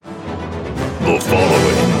The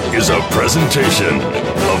following is a presentation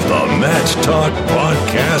of the Mat Talk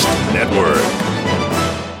Podcast Network.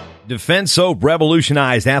 Defense Soap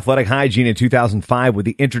revolutionized athletic hygiene in 2005 with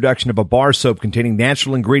the introduction of a bar soap containing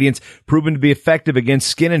natural ingredients proven to be effective against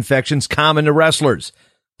skin infections common to wrestlers.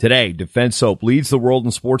 Today, Defense Soap leads the world in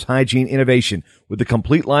sports hygiene innovation with a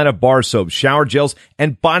complete line of bar soaps, shower gels,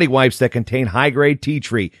 and body wipes that contain high-grade tea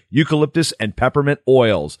tree, eucalyptus, and peppermint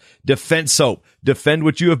oils. Defense Soap. Defend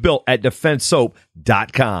what you have built at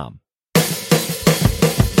DefenseSoap.com.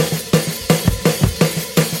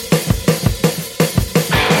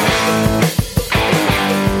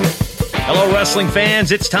 Hello, wrestling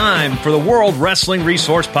fans. It's time for the World Wrestling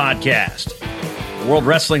Resource Podcast. The World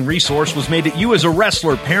Wrestling Resource was made that you as a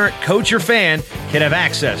wrestler, parent, coach, or fan can have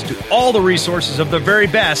access to all the resources of the very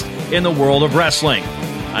best in the world of wrestling.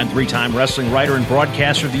 I'm three-time wrestling writer and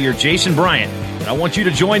broadcaster of the year, Jason Bryant, and I want you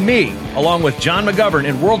to join me, along with John McGovern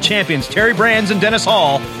and world champions Terry Brands and Dennis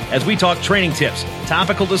Hall, as we talk training tips,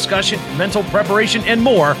 topical discussion, mental preparation, and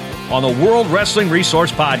more on the World Wrestling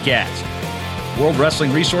Resource Podcast. World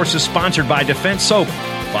Wrestling Resource is sponsored by Defense Soap.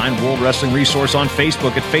 Find World Wrestling Resource on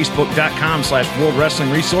Facebook at facebook.com/World Wrestling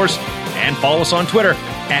Resource and follow us on Twitter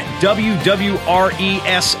at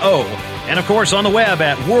WWRESO. And of course on the web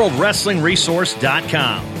at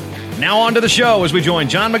worldwrestlingresource.com. Now on to the show as we join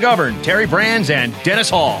John McGovern, Terry Brands, and Dennis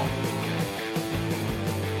Hall.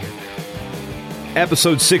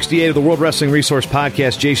 Episode 68 of the World Wrestling Resource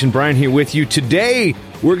Podcast. Jason Bryan here with you. Today,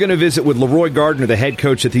 we're going to visit with Leroy Gardner, the head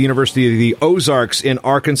coach at the University of the Ozarks in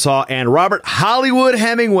Arkansas, and Robert Hollywood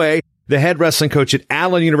Hemingway, the head wrestling coach at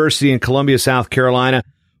Allen University in Columbia, South Carolina.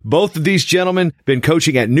 Both of these gentlemen been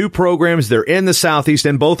coaching at new programs. They're in the Southeast,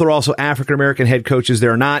 and both are also African-American head coaches.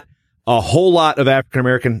 There are not a whole lot of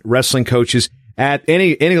African-American wrestling coaches at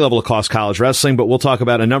any level of college wrestling, but we'll talk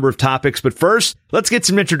about a number of topics. But first, let's get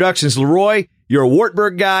some introductions. Leroy, you're a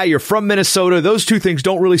Wartburg guy. You're from Minnesota. Those two things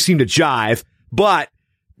don't really seem to jive, but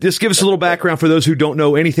just give us a little background for those who don't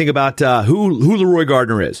know anything about who Leroy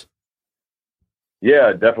Gardner is.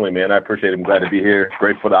 Yeah, definitely, man. I appreciate it. I'm glad to be here.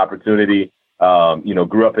 Grateful for the opportunity.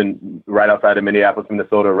 Grew up right outside of Minneapolis,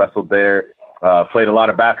 Minnesota, wrestled there. Played a lot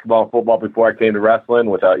of basketball and football before I came to wrestling,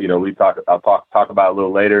 which I'll talk about a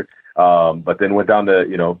little later. But then went down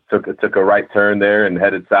to, took a right turn there and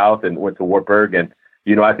headed south and went to Wartburg. And,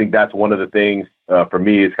 I think that's one of the things for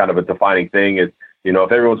me is kind of a defining thing is,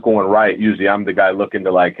 if everyone's going right, usually I'm the guy looking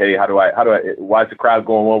to like, hey, why is the crowd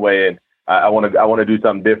going one way? And I want to do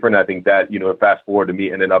something different. I think that, fast forward to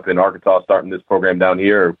me ending up in Arkansas, starting this program down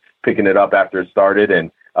here, or picking it up after it started.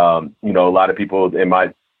 And, a lot of people in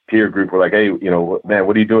my peer group were like, hey, man,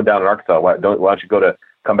 what are you doing down in Arkansas? Why don't you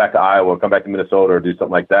come back to Iowa, come back to Minnesota, or do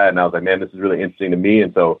something like that? And I was like, man, this is really interesting to me.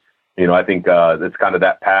 And so, I think it's kind of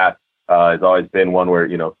that path has always been one where,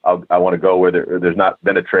 I want to go where there's not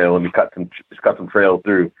been a trail and we cut some trails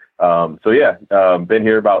through. Been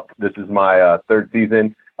here this is my third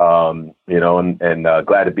season, and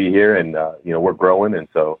glad to be here. And, we're growing. And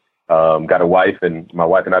so got a wife, and my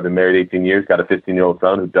wife and I have been married 18 years, got a 15-year-old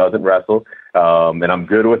son who doesn't wrestle, and I'm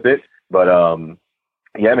good with it. But,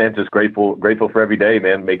 yeah, man, just grateful for every day,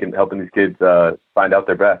 man, helping these kids find out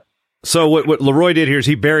their best. So what Leroy did here is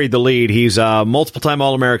he buried the lead. He's multiple-time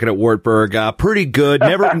All-American at Wartburg, pretty good.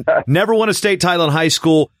 Never won a state title in high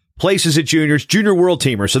school. Places at juniors, junior world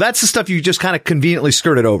teamer. So that's the stuff you just kind of conveniently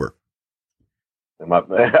skirted over.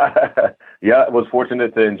 Yeah, I was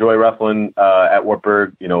fortunate to enjoy wrestling at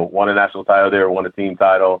Wartburg. Won a national title there, won a team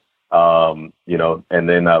title. And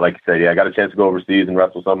then like you said, I got a chance to go overseas and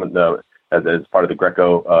wrestle some as part of the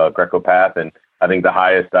Greco path. And I think the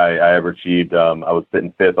highest I ever achieved, I was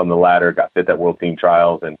sitting fifth on the ladder, got fifth at World Team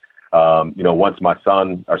Trials. And, once our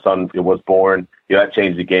son was born, that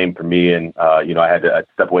changed the game for me. And, I had to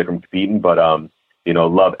step away from competing, but,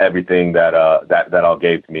 love everything that all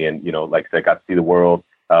gave to me. And, like I said, got to see the world,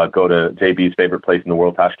 go to JB's favorite place in the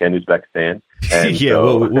world, Tashkent, Uzbekistan. And yeah,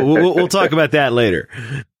 so... we'll talk about that later.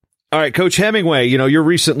 All right, Coach Hemingway, you're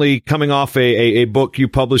recently coming off a book you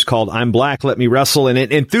published called I'm Black, Let Me Wrestle.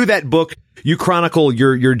 And through that book, you chronicle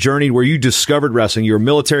your journey where you discovered wrestling. You're a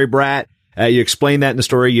military brat. You explain that in the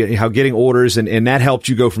story, how getting orders, and that helped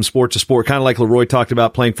you go from sport to sport, kind of like Leroy talked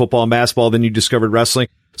about playing football and basketball, then you discovered wrestling.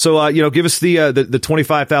 So, give us the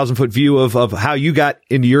 25,000-foot view of how you got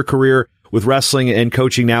into your career with wrestling and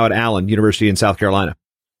coaching now at Allen University in South Carolina.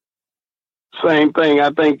 Same thing,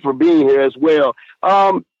 I think, for being here as well.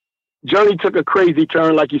 Journey took a crazy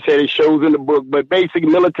turn, like you said, it shows in the book, but basically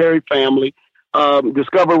military family,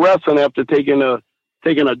 discovered wrestling after taking a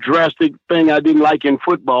drastic thing I didn't like in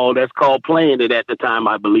football. That's called playing it at the time,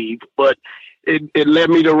 I believe. But it led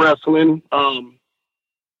me to wrestling.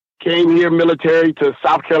 came here military to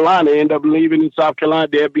South Carolina, ended up leaving in South Carolina,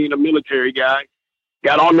 there being a military guy.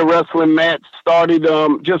 Got on the wrestling mat, started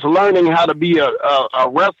just learning how to be a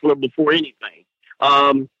wrestler before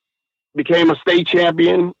anything. Became a state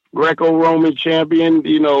champion, Greco-Roman champion,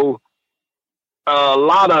 a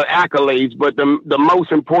lot of accolades. But the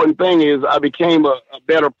most important thing is I became a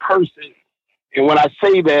better person. And when I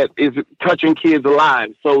say that, is touching kids'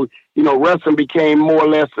 lives. So, wrestling became more or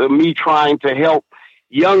less me trying to help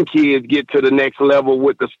young kids get to the next level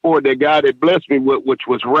with the sport that God had blessed me with, which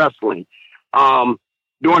was wrestling.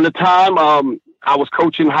 During the time, I was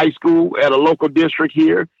coaching high school at a local district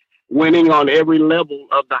here, winning on every level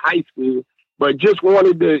of the high school, but just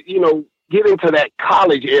wanted to, get into that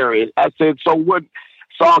college area. I said, saw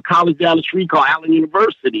a college down the street called Allen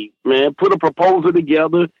University, man, put a proposal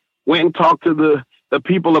together, went and talked to the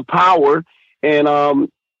people of power, and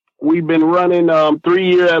we've been running 3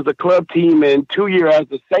 years as a club team and 2 years as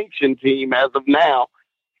a sanctioned team as of now,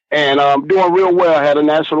 and doing real well. I had a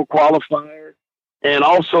national qualifier. And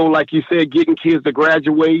also, like you said, getting kids to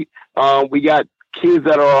graduate. We got kids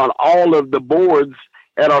that are on all of the boards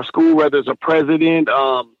at our school, whether it's a president,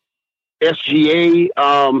 SGA.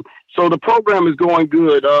 So the program is going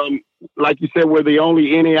good. Like you said, we're the only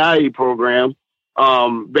NAIA program,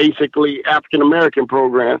 basically African-American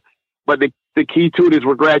program. But the key to it is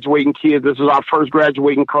we're graduating kids. This is our first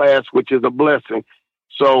graduating class, which is a blessing.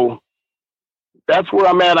 So that's where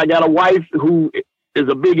I'm at. I got a wife who is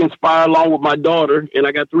a big inspirer along with my daughter. And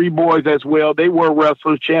I got 3 boys as well. They were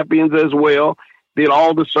wrestlers, champions as well. Did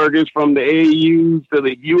all the circuits from the AAUs to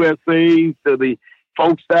the USAs to the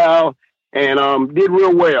folk style and did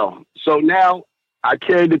real well. So now I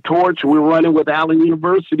carry the torch. We're running with Allen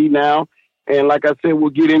University now. And like I said,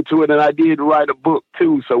 we'll get into it. And I did write a book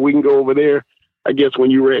too, so we can go over there, I guess,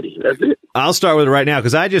 when you're ready. That's it. I'll start with it right now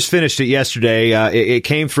because I just finished it yesterday. It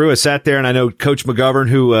came through. I sat there and I know Coach McGovern,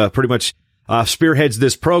 who pretty much spearheads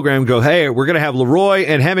this program, go, hey, we're going to have Leroy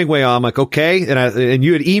and Hemingway on. I'm like, okay. And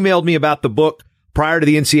you had emailed me about the book prior to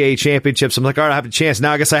the NCAA championships. I'm like, all right, I have a chance.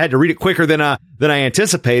 Now I guess I had to read it quicker than I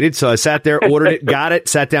anticipated. So I sat there, ordered it, got it,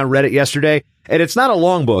 sat down, read it yesterday. And it's not a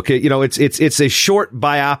long book. It's a short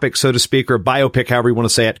biopic, so to speak, or biopic, however you want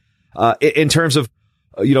to say it, in terms of,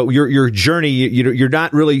 your journey. You're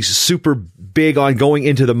not really super big on going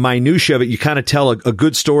into the minutia of it. You kind of tell a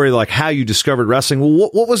good story, like how you discovered wrestling. Well,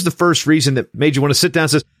 what was the first reason that made you want to sit down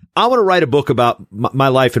and says, I want to write a book about my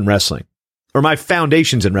life in wrestling, or my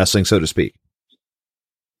foundations in wrestling, so to speak?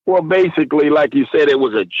 Well, basically, like you said, it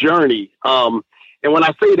was a journey. And when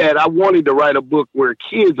I say that, I wanted to write a book where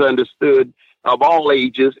kids understood, of all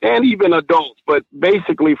ages and even adults, but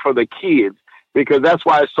basically for the kids, because that's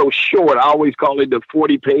why it's so short. I always call it the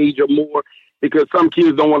 40-page or more, because some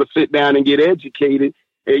kids don't want to sit down and get educated,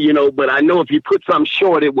 but I know if you put something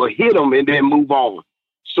short, it will hit them and then move on.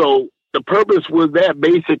 So the purpose was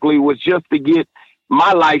just to get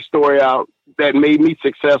my life story out that made me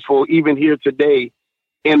successful even here today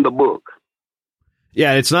in the book.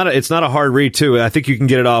 Yeah, it's not a hard read too. I think you can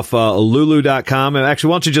get it off lulu.com. And actually,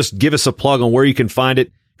 why don't you just give us a plug on where you can find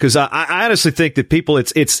it? Because I honestly think that people,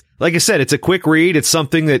 it's like I said, it's a quick read. It's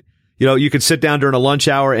something that, you could sit down during a lunch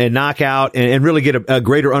hour and knock out and really get a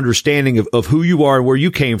greater understanding of who you are and where you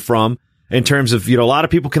came from in terms of, a lot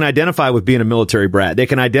of people can identify with being a military brat. They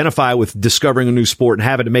can identify with discovering a new sport and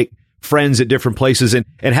having to make friends at different places and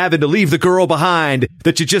having to leave the girl behind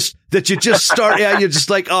that you just start. Yeah, you're just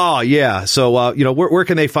like, oh yeah. So, where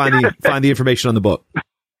can they find the information on the book?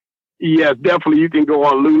 Yes, definitely. You can go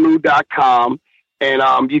on lulu.com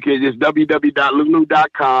and, you can just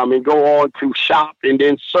www.lulu.com and go on to shop and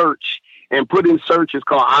then search and put in search. It's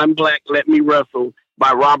called I'm Black, Let Me Wrestle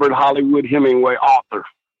by Robert Hollywood Hemingway, author.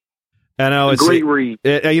 I know it's a great read.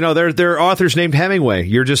 There are authors named Hemingway.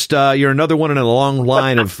 You're just you're another one in a long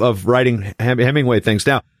line of writing Hemingway things.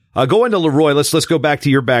 Now, go into Leroy. Let's go back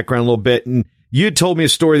to your background a little bit. And you had told me a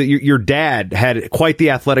story that your dad had quite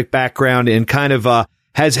the athletic background and kind of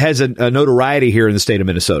has a notoriety here in the state of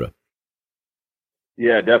Minnesota.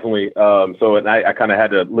 Yeah, definitely. And I kind of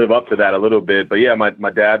had to live up to that a little bit. But yeah,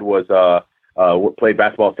 my dad was played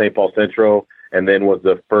basketball at St. Paul Central, and then was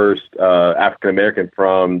the first African-American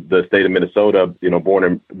from the state of Minnesota, born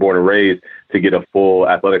and raised, to get a full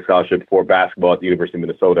athletic scholarship for basketball at the University of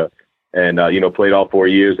Minnesota. And, played all 4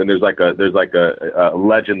 years. And there's like a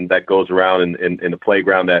legend that goes around in the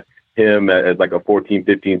playground that him as like a 14,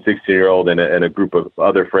 15, 16-year-old and a group of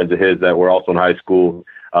other friends of his that were also in high school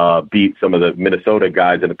beat some of the Minnesota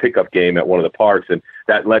guys in a pickup game at one of the parks. And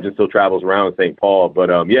that legend still travels around St. Paul. But,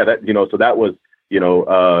 so that was,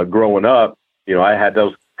 growing up, I had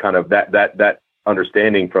those kind of that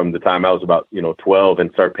understanding from the time I was about, 12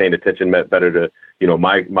 and start paying attention better to,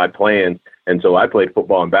 my plans. And so I played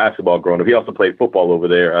football and basketball growing up. He also played football over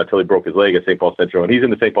there until he broke his leg at St. Paul Central, and he's in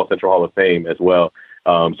the St. Paul Central Hall of Fame as well.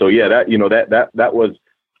 So yeah, that was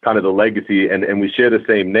kind of the legacy, and we share the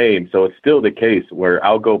same name. So it's still the case where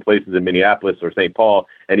I'll go places in Minneapolis or St. Paul,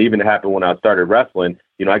 and even it happened when I started wrestling.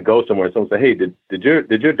 I go somewhere and someone say, "Hey, did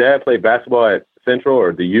your dad play basketball at Central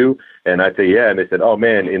or the U?" And I say, "Yeah." And they said, "Oh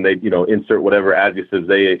man," and they insert whatever adjectives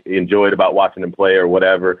they enjoyed about watching him play or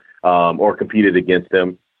whatever, or competed against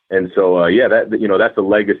him. And so that's a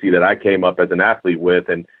legacy that I came up as an athlete with,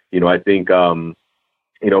 and I think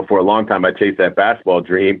for a long time I chased that basketball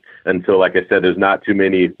dream until, like I said, there's not too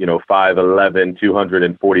many 5'11",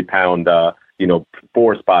 240-pound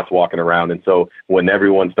four spots walking around. And so when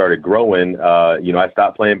everyone started growing, I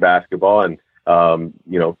stopped playing basketball, and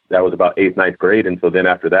that was about 8th, 9th grade. And so then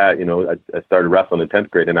after that, I started wrestling in 10th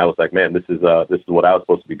grade, and I was like, man, this is what I was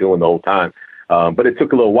supposed to be doing the whole time. But it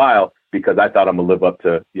took a little while because I thought I'm gonna live up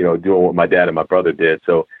to, doing what my dad and my brother did.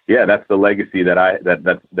 So yeah, that's the legacy that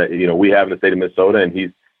we have in the state of Minnesota. And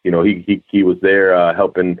he's, he was there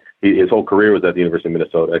helping. His whole career was at the University of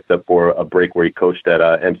Minnesota, except for a break where he coached at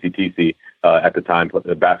MCTC at the time,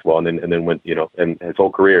 basketball, and then went, and his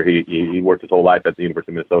whole career he worked his whole life at the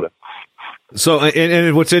University of Minnesota. So,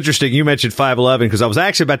 and what's interesting, you mentioned 5'11", because I was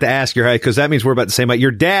actually about to ask your height, because that means we're about the same height.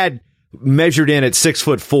 Your dad measured in at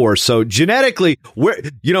 6'4", so genetically,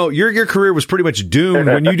 your career was pretty much doomed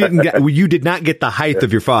when you did not get the height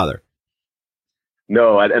of your father.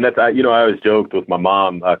 No, and that's I always joked with my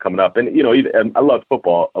mom coming up, and and I loved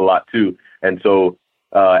football a lot too, and so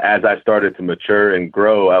as I started to mature and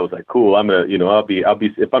grow, I was like, cool, I'm gonna I'll be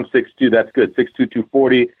if I'm 6'2", that's good, 6'2",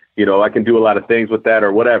 240, I can do a lot of things with that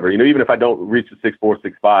or whatever, even if I don't reach the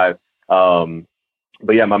 6'4", 6'5",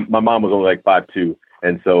 but yeah, my mom was only like 5'2".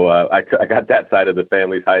 And so I got that side of the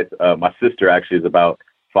family's height. My sister actually is about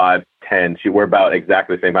 5'10". We're about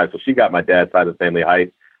exactly the same height. So she got my dad's side of the family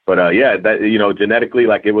height. But that genetically,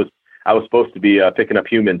 like I was supposed to be picking up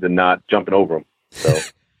humans and not jumping over them. So.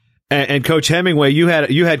 And Coach Hemingway, you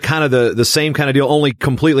had kind of the same kind of deal, only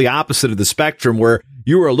completely opposite of the spectrum, where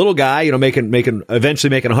you were a little guy, eventually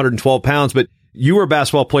making 112 pounds, but you were a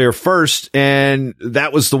basketball player first, and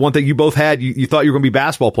that was the one thing you both had. You thought you were going to be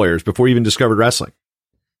basketball players before you even discovered wrestling.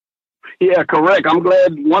 Yeah, correct. I'm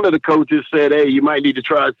glad one of the coaches said, hey, you might need to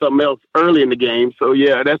try something else early in the game. So,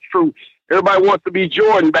 yeah, that's true. Everybody wants to be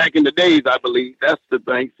Jordan back in the days, I believe. That's the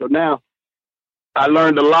thing. So now I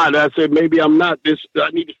learned a lot. I said, maybe I'm not this.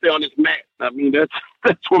 I need to stay on this mat. I mean, that's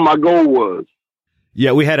what my goal was.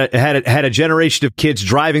 Yeah, we had a generation of kids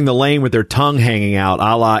driving the lane with their tongue hanging out,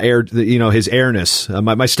 a la air, his airness.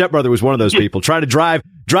 My stepbrother was one of those people trying to drive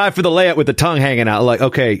for the layup with the tongue hanging out. Like,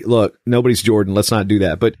 okay, look, nobody's Jordan. Let's not do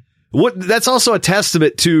that. But that's also a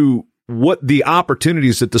testament to what the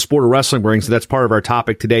opportunities that the sport of wrestling brings. And that's part of our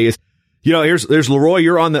topic today. Is there's Leroy.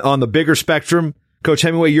 You're on the bigger spectrum. Coach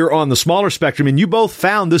Hemingway, you're on the smaller spectrum, and you both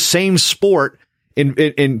found the same sport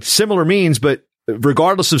in similar means, but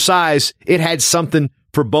regardless of size, it had something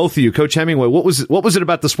for both of you. Coach Hemingway, what was it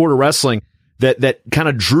about the sport of wrestling that kind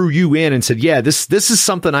of drew you in and said, yeah, this is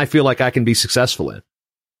something I feel like I can be successful in?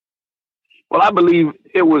 Well, I believe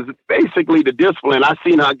it was basically the discipline. I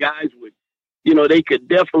seen how guys would, they could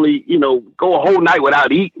definitely, go a whole night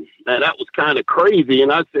without eating. And that was kind of crazy.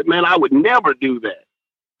 And I said, man, I would never do that.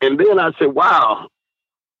 And then I said, wow,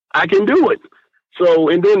 I can do it. So,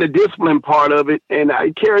 and then the discipline part of it, and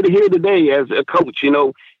I carry it here today as a coach,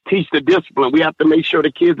 teach the discipline. We have to make sure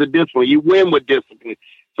the kids are disciplined. You win with discipline.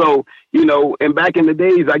 So, and back in the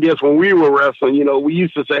days, I guess when we were wrestling, we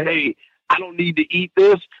used to say, hey, I don't need to eat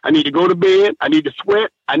this. I need to go to bed. I need to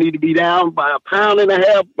sweat. I need to be down by 1.5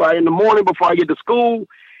 pounds by in the morning before I get to school.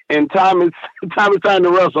 And time is time to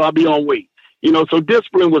wrestle. I'll be on weight. So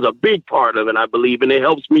discipline was a big part of it, I believe, and it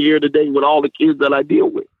helps me here today with all the kids that I deal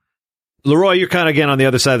with. Leroy, you're kind of again on the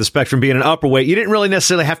other side of the spectrum, being an upper weight. You didn't really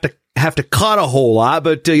necessarily have to cut a whole lot,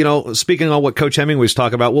 but speaking on what Coach Hemingway was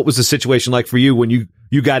talking about, what was the situation like for you when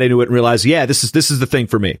you got into it and realized, yeah, this is the thing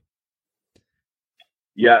for me?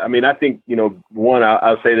 Yeah, I mean, I think one,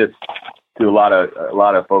 I'll say this to a lot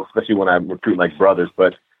of folks, especially when I'm recruiting like brothers,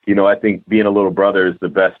 but I think being a little brother is the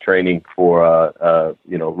best training for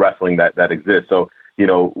wrestling that exists. So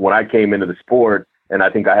when I came into the sport, and I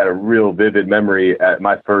think I had a real vivid memory at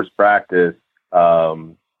my first practice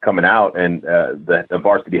coming out, and the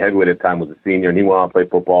varsity heavyweight at the time was a senior, and he went on to play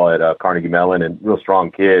football at Carnegie Mellon, and real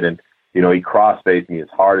strong kid, and he cross-faced me as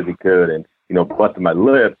hard as he could, and busted my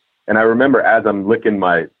lip. And I remember as I'm licking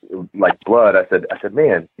my blood, I said,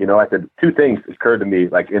 man, I said two things occurred to me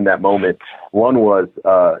like in that moment. One was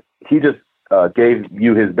gave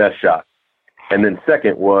you his best shot. And then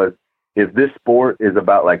second was, if this sport is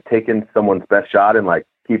about like taking someone's best shot and like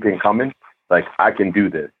keeping coming, like I can do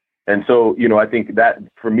this. And so, I think that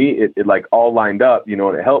for me, it like all lined up, and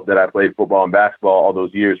it helped that I played football and basketball all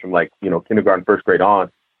those years from like, kindergarten, first grade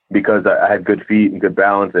on, because I had good feet and good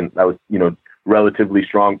balance. And I was, relatively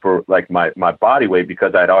strong for like my body weight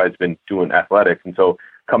because I'd always been doing athletics. And so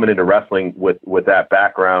coming into wrestling with that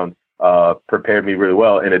background prepared me really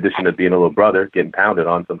well, in addition to being a little brother, getting pounded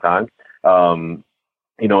on sometimes. And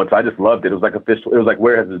so I just loved it. It was like official. It was like,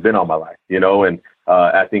 where has this been all my life? And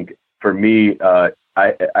I think for me,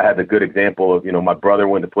 I had a good example of, my brother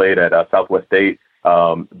went to play at Southwest State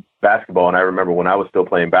basketball. And I remember when I was still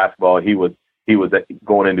playing basketball, he was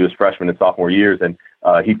going into his freshman and sophomore years, and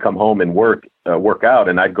he'd come home and work out,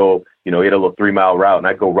 and I'd go, he had a little 3-mile route, and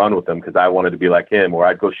I'd go run with him because I wanted to be like him, or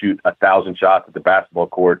I'd go shoot 1,000 shots at the basketball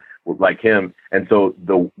court like him. And so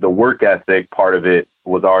the work ethic part of it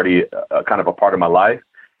was already kind of a part of my life.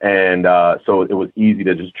 And so it was easy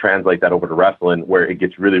to just translate that over to wrestling, where it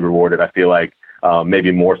gets really rewarded. I feel like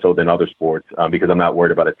maybe more so than other sports because I'm not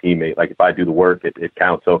worried about a teammate. Like if I do the work, it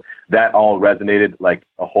counts. So that all resonated like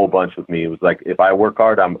a whole bunch with me. It was like, if I work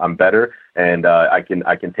hard, I'm better, and I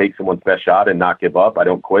can take someone's best shot and not give up. I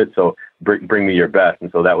don't quit. So bring me your best.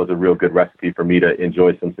 And so that was a real good recipe for me to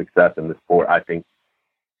enjoy some success in the sport, I think.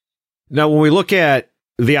 Now, when we look at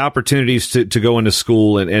the opportunities to go into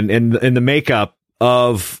school and the makeup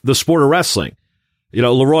of the sport of wrestling,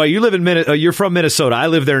 Leroy, you live in you're from Minnesota. I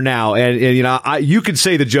live there now, and you can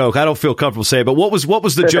say the joke. I don't feel comfortable saying it, but what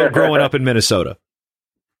was the joke growing up in Minnesota?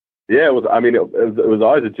 Yeah, it was. I mean, it was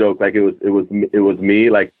always a joke. Like it was me.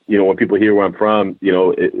 Like when people hear where I'm from,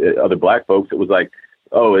 other black folks, it was like,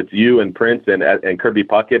 oh, it's you and Prince and Kirby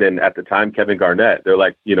Puckett, and at the time Kevin Garnett. They're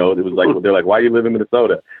like, it was like, they're like, why do you live in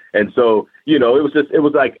Minnesota? And so, it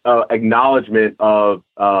was like acknowledgement of,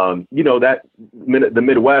 that the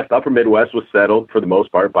Midwest, upper Midwest was settled for the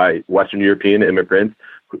most part by Western European immigrants,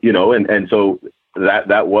 and so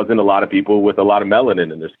that wasn't a lot of people with a lot of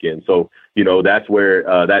melanin in their skin. So, that's where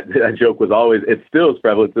that joke was always, it still is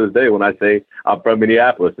prevalent to this day when I say I'm from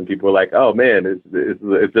Minneapolis, and people are like, oh man,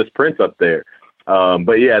 it's just Prince up there.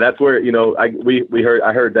 But yeah, that's where, I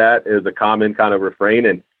heard that as a common kind of refrain,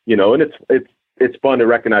 and, and it's fun to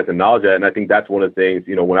recognize and acknowledge that. And I think that's one of the things,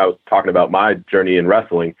 when I was talking about my journey in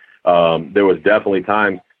wrestling, there was definitely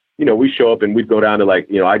times, we show up and we'd go down to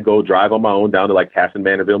like, I'd go drive on my own down to like Casson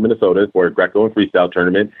Vanderbilt, Minnesota for a Greco and freestyle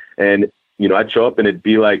tournament. And, I'd show up and it'd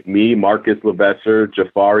be like me, Marcus Levasseur,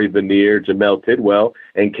 Jafari Veneer, Jamel Tidwell,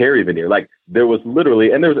 and Kerry Veneer. Like there was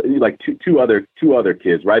literally, and there was like two other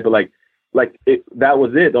kids, right? But that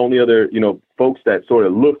was it. The only other, folks that sort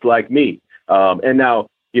of looked like me. And now,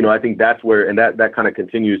 I think that's where, and that kind of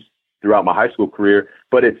continues throughout my high school career,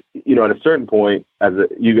 but it's, at a certain point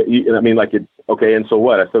okay. And so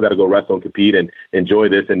what? I still got to go wrestle and compete and enjoy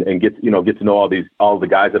this and get to know all the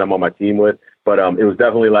guys that I'm on my team with. But, it was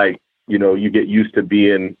definitely like, you get used to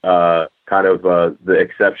being, kind of, the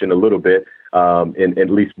exception a little bit, in at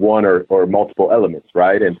least one or multiple elements.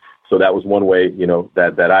 Right. And so that was one way,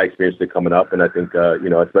 that I experienced it coming up. And I think,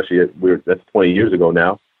 especially that's 20 years ago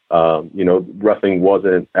now, wrestling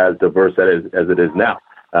wasn't as diverse as it is now.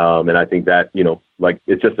 And I think that,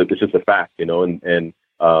 it's just a fact, and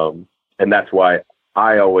that's why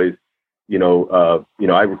I always, I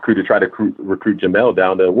try to recruit Jamel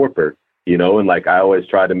down to Wartburg, and like, I always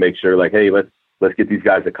try to make sure like, hey, let's get these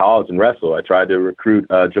guys to college and wrestle. I tried to recruit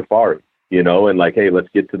Jafari, and like, hey, let's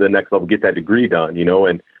get to the next level, get that degree done,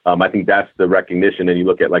 and I think that's the recognition. And you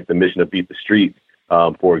look at like the mission of Beat the Street,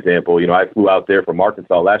 for example, I flew out there from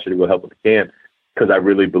Arkansas last year to go help with the camp because I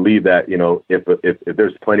really believe that, if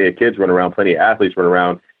there's plenty of kids running around, plenty of athletes running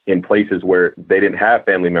around in places where they didn't have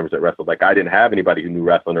family members that wrestled, like I didn't have anybody who knew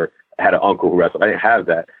wrestling or had an uncle who wrestled. I didn't have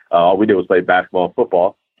that. All we did was play basketball and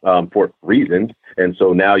football for reasons. And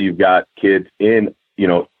so now you've got kids in,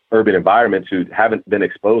 urban environments who haven't been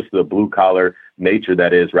exposed to the blue collar nature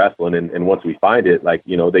that is wrestling. And once we find it, like,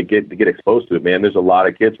 they get exposed to it, man, there's a lot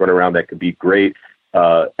of kids running around that could be great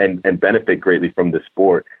and benefit greatly from the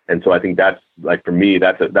sport. And so I think that's like, for me,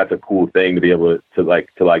 that's a cool thing to be able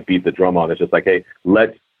to beat the drum on. It's just like, hey,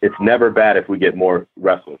 it's never bad if we get more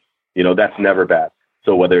wrestlers, that's never bad.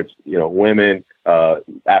 So whether it's, women,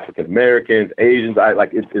 African Americans, Asians,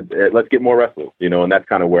 let's get more wrestlers, and that's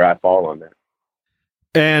kind of where I fall on that.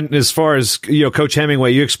 And as far as, Coach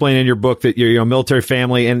Hemingway, you explain in your book that you're a military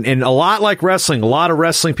family and a lot like wrestling, a lot of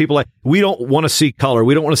wrestling people, we don't want to see color.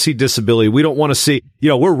 We don't want to see disability. We don't want to see,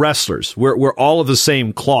 we're wrestlers. We're all of the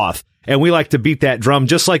same cloth, and we like to beat that drum.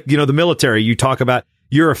 Just like, the military, you talk about,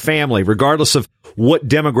 you're a family, regardless of what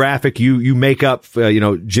demographic you make up,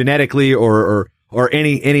 genetically or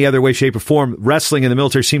any other way, shape, or form. Wrestling and the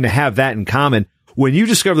military seem to have that in common. When you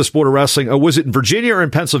discovered the sport of wrestling, was it in Virginia or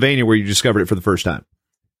in Pennsylvania where you discovered it for the first time?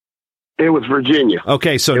 It was Virginia.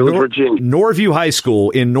 Okay, so Virginia. Norview High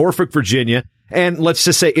School in Norfolk, Virginia, and let's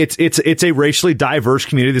just say it's a racially diverse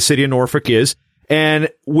community. The city of Norfolk is, and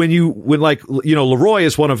when Leroy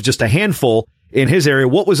is one of just a handful in his area.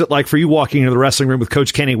 What was it like for you walking into the wrestling room with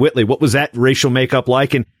Coach Kenny Whitley? What was that racial makeup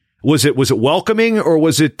like, and was it welcoming, or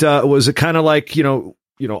was it kind of like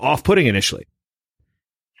off-putting initially?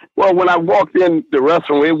 Well, when I walked in the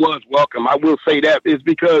wrestling room, it was welcome. I will say that is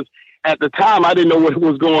because at the time I didn't know what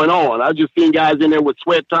was going on. I just seen guys in there with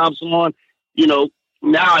sweat tops on.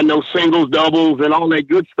 Now I know singles, doubles, and all that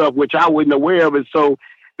good stuff, which I wasn't aware of. And so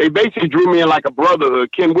they basically drew me in like a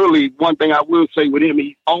brotherhood. Ken Whitley, one thing I will say with him,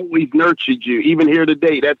 he always nurtured you. Even here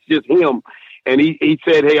today, that's just him. And he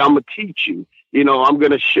said, hey, I'm going to teach you. I'm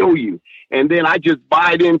going to show you. And then I just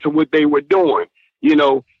bought into what they were doing,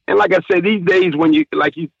 And like I said, these days when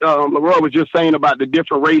Leroy was just saying about the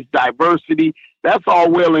different race diversity, that's all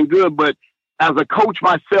well and good. But as a coach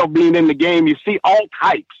myself being in the game, you see all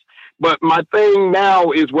types. But my thing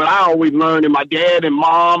now is what I always learned, and my dad and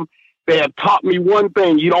mom, they have taught me one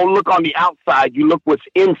thing. You don't look on the outside, you look what's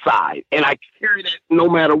inside. And I carry that no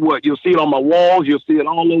matter what. You'll see it on my walls. You'll see it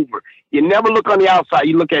all over. You never look on the outside.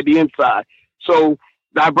 You look at the inside. So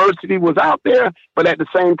diversity was out there, but at the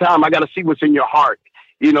same time, I got to see what's in your heart.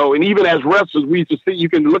 And even as wrestlers, we used to see, you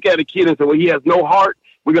can look at a kid and say, well, he has no heart.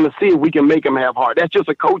 We're going to see if we can make him have heart. That's just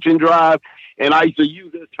a coaching drive. And I used to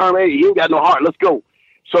use this term, hey, he ain't got no heart. Let's go.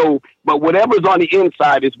 So, but whatever's on the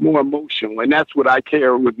inside is more emotional, and that's what I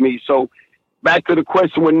carry with me. So back to the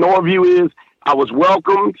question with Norview is, I was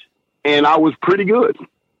welcomed, and I was pretty good.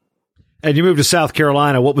 And you moved to South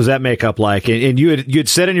Carolina. What was that makeup like? And you had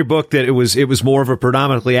said in your book that it was more of a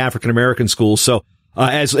predominantly African-American school. So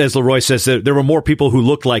as Leroy says, there were more people who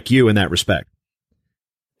looked like you in that respect.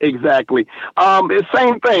 Exactly. The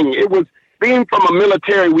same thing. It was being from a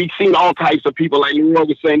military. We've seen all types of people. Like Leroy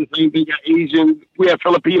was saying, the same thing. Got Asian. We had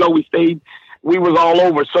Filipino. We was all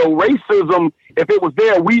over. So racism, if it was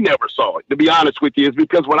there, we never saw it, to be honest with you. Is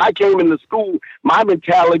because when I came into school, my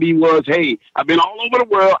mentality was, hey, I've been all over the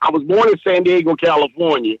world. I was born in San Diego,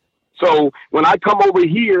 California. So when I come over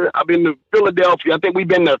here, I've been to Philadelphia. I think we've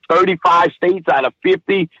been to 35 states out of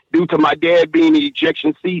 50 due to my dad being the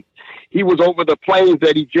ejection seat. He was over the planes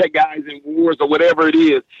that eject guys in wars or whatever it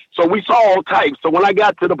is. So we saw all types. So when I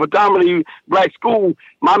got to the predominantly black school,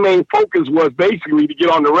 my main focus was basically to get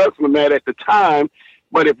on the wrestling mat at the time.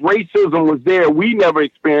 But if racism was there, we never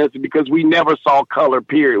experienced it because we never saw color,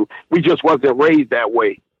 period. We just wasn't raised that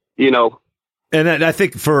way, And I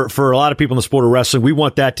think for a lot of people in the sport of wrestling, we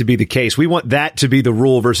want that to be the case. We want that to be the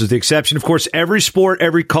rule versus the exception. Of course, every sport,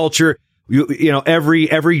 every culture,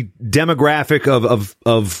 every demographic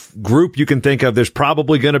of group you can think of, there's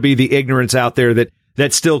probably going to be the ignorance out there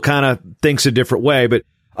that still kind of thinks a different way. But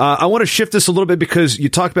I want to shift this a little bit because you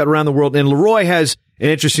talked about around the world, and Leroy has an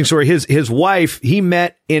interesting story. His wife, he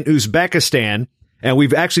met in Uzbekistan, and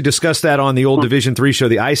we've actually discussed that on the old Division III show,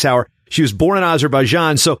 the Ice Hour. She was born in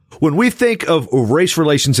Azerbaijan. So when we think of race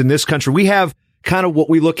relations in this country, we have kind of what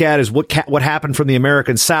we look at as what happened from the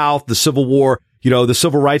American South, the Civil War, the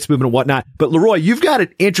Civil Rights Movement and whatnot. But Leroy, you've got an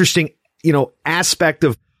interesting, aspect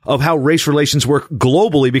of how race relations work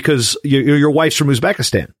globally because your wife's from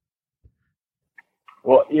Uzbekistan.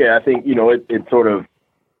 Well, yeah, I think, it sort of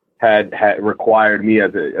had required me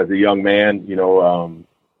as a young man,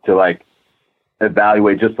 to like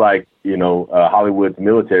evaluate, just like, Hollywood's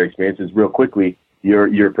military experiences real quickly,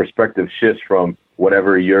 your perspective shifts from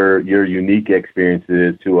whatever your unique experience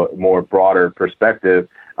is to a more broader perspective.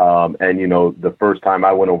 And, the first time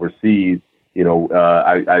I went overseas,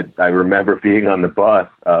 I remember being on the bus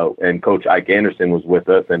and Coach Ike Anderson was with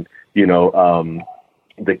us, and,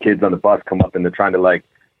 the kids on the bus come up and they're trying to like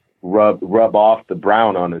rub off the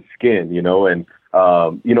brown on his skin, and,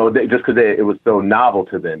 just because it was so novel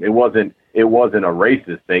to them. It wasn't a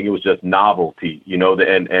racist thing. It was just novelty,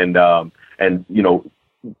 and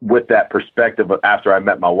with that perspective, after I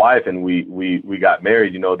met my wife and we got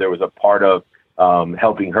married, there was a part of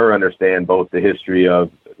helping her understand both the history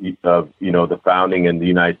of the founding in the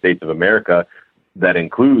United States of America that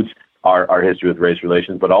includes our history with race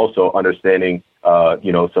relations, but also understanding,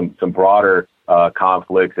 some broader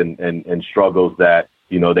conflicts and struggles that,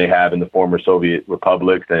 they have in the former Soviet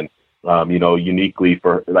republics. And, uniquely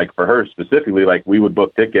for her specifically, like we would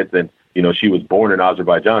book tickets and, she was born in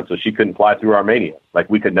Azerbaijan, so she couldn't fly through Armenia. Like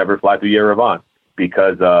we could never fly through Yerevan,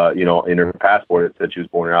 because, in her passport, it said she was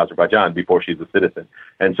born in Azerbaijan before she's a citizen.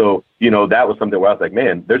 And so, that was something where I was like,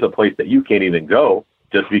 man, there's a place that you can't even go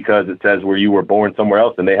just because it says where you were born somewhere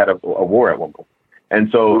else and they had a war at one point. And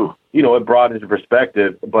so, it brought into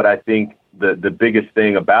perspective. But I think the biggest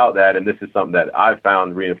thing about that, and this is something that I've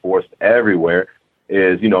found reinforced everywhere,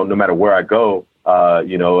 is, no matter where I go,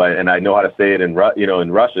 and I know how to say it in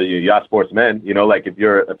Russia, ya sportsmen, like if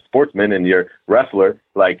you're a sportsman and you're a wrestler,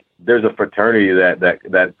 like there's a fraternity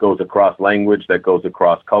that goes across language, that goes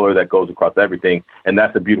across color, that goes across everything. And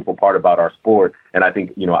that's a beautiful part about our sport. And I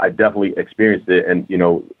think, I definitely experienced it. And,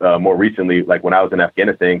 more recently, like when I was in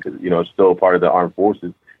Afghanistan, because, it's still part of the armed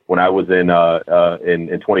forces. When I was in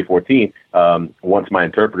 2014, once my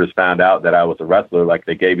interpreters found out that I was a wrestler, like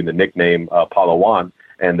they gave me the nickname Palawan.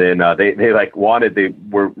 And then they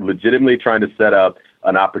were legitimately trying to set up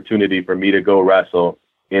an opportunity for me to go wrestle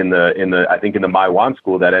in the Maiwan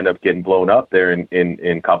school that ended up getting blown up there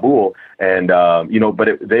in Kabul. And, they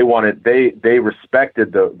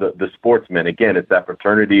respected the sportsmen. Again, it's that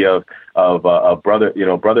fraternity of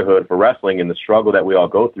brotherhood for wrestling and the struggle that we all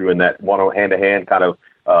go through and that one hand to hand kind of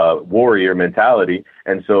warrior mentality.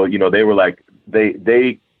 And so, they were like,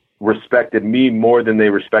 they respected me more than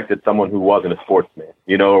they respected someone who wasn't a sportsman,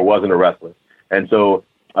 or wasn't a wrestler. And so,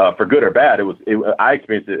 for good or bad, I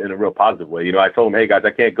experienced it in a real positive way. I told them, hey guys,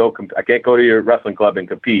 I can't go to your wrestling club and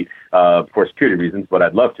compete, for security reasons, but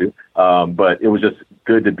I'd love to. But it was just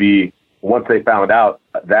good to be, once they found out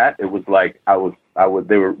that, it was like,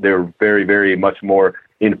 they were very, very much more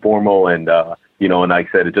informal and, and like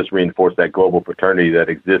I said, it just reinforced that global fraternity that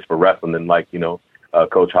exists for wrestling. And like,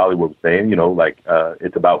 Coach Hollywood was saying,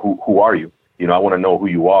 it's about who are you? I want to know who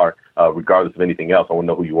you are, regardless of anything else. I want to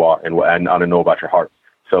know who you are, and I want to know about your heart.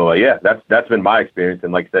 So that's been my experience,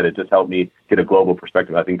 and like I said, it just helped me get a global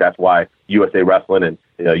perspective. I think that's why USA Wrestling and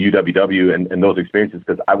UWW and those experiences,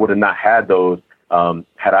 because I would have not had those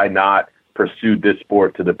had I not pursued this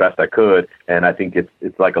sport to the best I could. And I think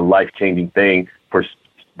it's like a life-changing thing for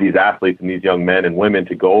these athletes and these young men and women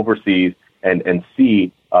to go overseas and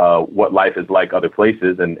see what life is like other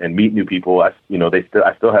places and meet new people. I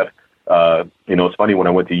still have, it's funny, when I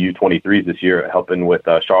went to U23s this year, helping with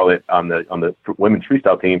Charlotte on the women's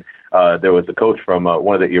freestyle team, there was a coach from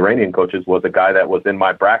one of the Iranian coaches was a guy that was in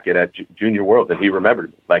my bracket at Junior Worlds, and he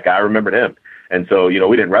remembered me. Like I remembered him. And so,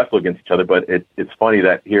 we didn't wrestle against each other, but it's funny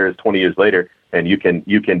that here is 20 years later, and you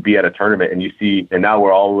can be at a tournament and you see, and now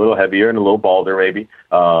we're all a little heavier and a little balder maybe.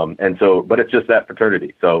 And so, but it's just that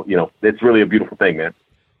fraternity. So, it's really a beautiful thing, man.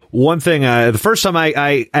 One thing, the first time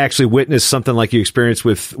I actually witnessed something like you experienced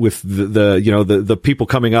with the people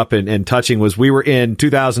coming up and touching was, we were in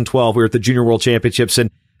 2012. We were at the Junior World Championships, and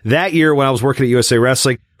that year when I was working at USA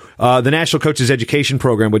Wrestling, the National Coaches Education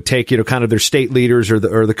Program would take, kind of their state leaders or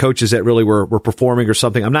the coaches that really were performing or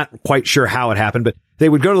something. I'm not quite sure how it happened, but they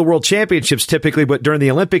would go to the World Championships typically, but during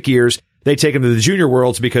the Olympic years, they take them to the Junior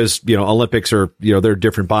Worlds because, Olympics are, they're a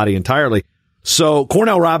different body entirely. So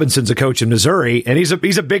Cornell Robinson's a coach in Missouri, and he's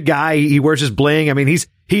a big guy. He wears his bling. I mean,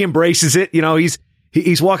 he embraces it.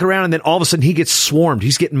 He's walking around, and then all of a sudden he gets swarmed.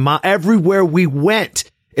 He's getting everywhere we went.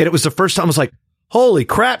 And it was the first time I was like, holy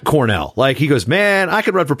crap, Cornell. Like, he goes, man, I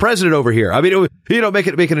could run for president over here. I mean,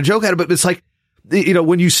 making a joke out of it, but it's like,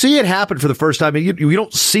 when you see it happen for the first time, you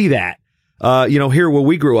don't see that, here where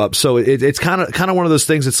we grew up. So it's kind of one of those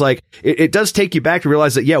things. It's like, it does take you back to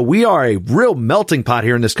realize that, yeah, we are a real melting pot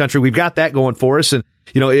here in this country. We've got that going for us, and,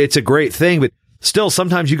 it's a great thing, but still,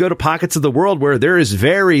 sometimes you go to pockets of the world where there is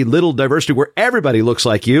very little diversity, where everybody looks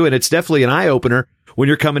like you. And it's definitely an eye opener when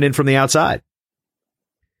you're coming in from the outside.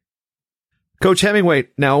 Coach Hemingway,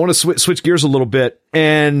 now I want to switch gears a little bit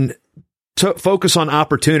and focus on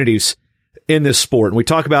opportunities in this sport. And we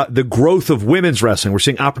talk about the growth of women's wrestling. We're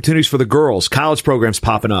seeing opportunities for the girls, college programs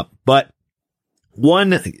popping up. But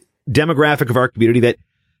one demographic of our community that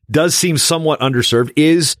does seem somewhat underserved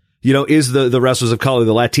is the wrestlers of color,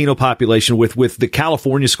 the Latino population, with the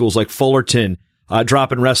California schools like Fullerton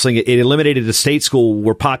dropping wrestling. It eliminated a state school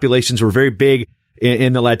where populations were very big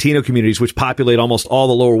in the Latino communities, which populate almost all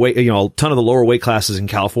the lower weight, a ton of the lower weight classes in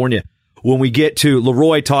California. When we get to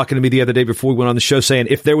Leroy talking to me the other day before we went on the show, saying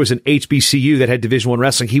if there was an HBCU that had Division I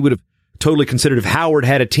wrestling, he would have totally considered. If Howard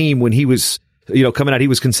had a team when he was, coming out, he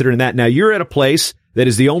was considering that. Now you're at a place that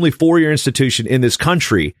is the only 4-year institution in this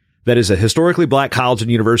country that is a historically black college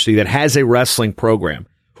and university that has a wrestling program.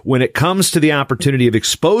 When it comes to the opportunity of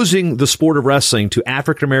exposing the sport of wrestling to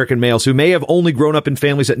African-American males who may have only grown up in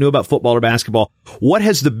families that knew about football or basketball, what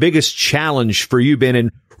has the biggest challenge for you been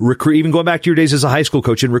in even going back to your days as a high school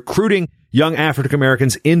coach, in recruiting young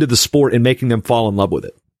African-Americans into the sport and making them fall in love with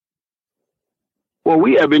it? Well,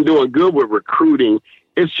 we have been doing good with recruiting.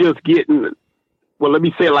 It's just let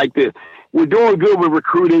me say it like this. We're doing good with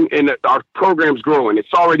recruiting, and our program's growing.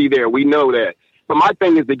 It's already there. We know that. But my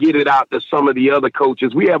thing is to get it out to some of the other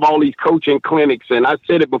coaches. We have all these coaching clinics, and I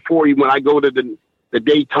said it before, when I go to the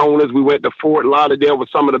Daytonas, we went to Fort Lauderdale with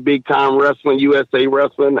some of the big-time wrestling, USA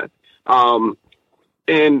Wrestling.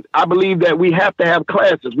 And I believe that we have to have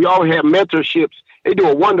classes. We always have mentorships. They do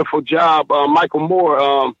a wonderful job. Michael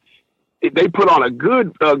Moore, they put on a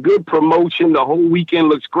good promotion. The whole weekend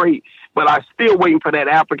looks great. But I'm still waiting for that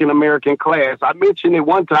African-American class. I mentioned it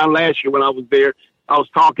one time last year when I was there. I was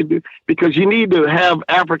talking to, because you need to have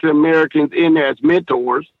African-Americans in there as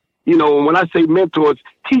mentors. You know, and when I say mentors,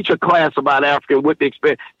 teach a class about Africa and what they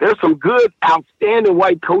expect. There's some good, outstanding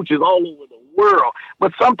white coaches all over the world,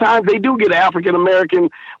 but sometimes they do get African-American,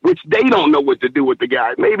 which they don't know what to do with the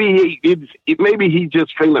guy. Maybe he's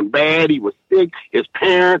just feeling bad. He was sick. His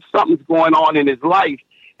parents, something's going on in his life,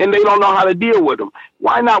 and they don't know how to deal with him.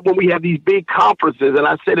 Why not, when we have these big conferences, and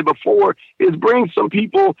I said it before, is bring some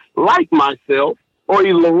people like myself or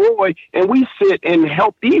Leroy, and we sit and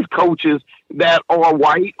help these coaches that are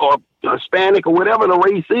white or Hispanic or whatever the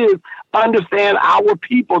race is, understand our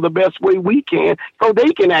people the best way we can so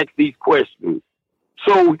they can ask these questions.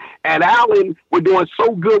 So at Allen, we're doing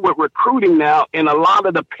so good with recruiting now, and a lot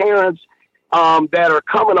of the parents that are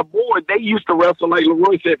coming aboard, they used to wrestle, like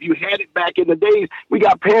Leroy said, if you had it back in the days. We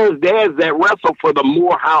got parents, dads that wrestle for the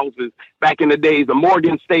Morehouses back in the days, the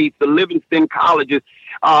Morgan States, the Livingston Colleges,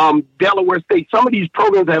 Delaware State. Some of these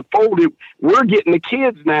programs have folded. We're getting the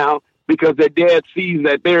kids now because their dad sees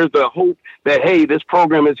that there's a hope that, hey, this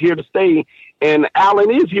program is here to stay, and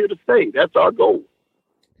Allen is here to stay. That's our goal.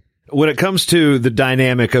 When it comes to the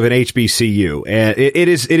dynamic of an HBCU, and it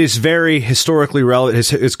is very historically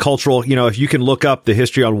relevant. It's cultural. You know, if you can look up the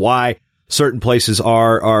history on why certain places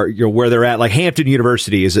are where they're at, like Hampton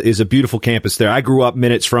University is a beautiful campus there. I grew up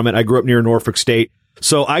minutes from it. I grew up near Norfolk State.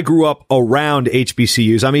 So I grew up around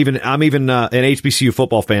HBCUs. I'm even an HBCU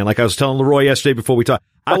football fan. Like I was telling Leroy yesterday before we talked,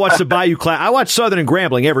 I watch the Bayou Classic. I watch Southern and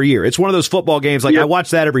Grambling every year. It's one of those football games. Like I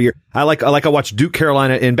watch that every year. I watch Duke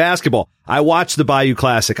Carolina in basketball. I watch the Bayou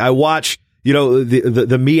Classic. I watch, the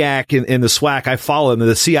MEAC and the SWAC. I follow them,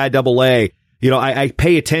 the CIAA. I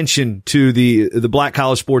pay attention to the black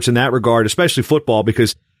college sports in that regard, especially football,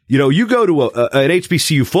 because you go to an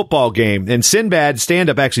HBCU football game, and Sinbad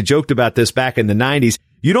stand-up actually joked about this back in the 90s.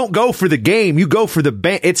 You don't go for the game. You go for the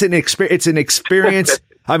band. It's an experience.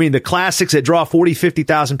 I mean, the classics that draw 40,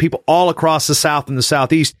 50,000 people all across the South and the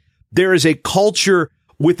Southeast. There is a culture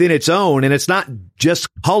within its own, and it's not just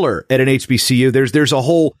color at an HBCU. There's a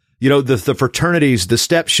whole, the fraternities, the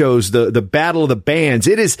step shows, the battle of the bands.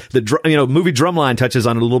 It is movie Drumline touches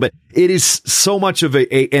on it a little bit. It is so much of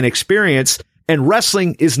an experience. And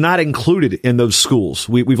wrestling is not included in those schools.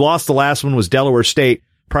 We've lost the last one was Delaware State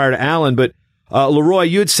prior to Allen. But Leroy,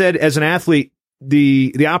 you had said as an athlete,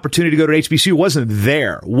 the opportunity to go to an HBCU wasn't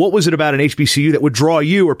there. What was it about an HBCU that would draw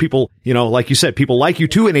you, or people, like you said, people like you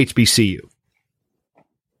to an HBCU?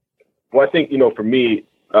 Well, I think, for me,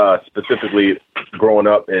 specifically growing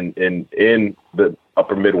up in the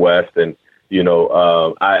upper Midwest, and,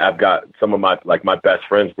 I've got some of my best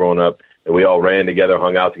friends growing up, and we all ran together,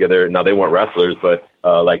 hung out together. Now, they weren't wrestlers, but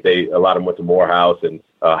a lot of them went to Morehouse and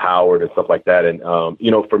Howard and stuff like that. And,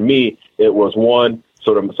 for me, it was one,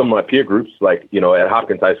 sort of some of my peer groups, like, at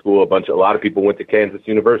Hopkins High School, a lot of people went to Kansas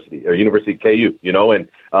University or University KU, and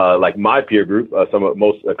like my peer group, a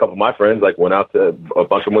couple of my friends, like went out to, a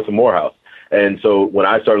bunch of them went to Morehouse. And so when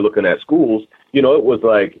I started looking at schools, it was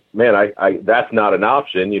like, man, I that's not an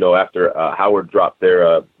option, after Howard dropped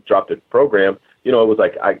their program. It was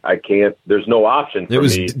like, I can't, there's no option for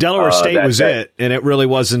me. Delaware State was it, and it really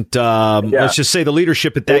wasn't, let's just say the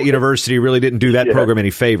leadership at that university really didn't do that program any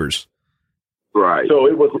favors. Right. So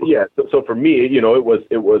it was, So for me, it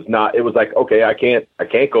was like, okay, I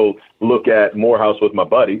can't go look at Morehouse with my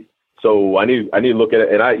buddies. So I need to look at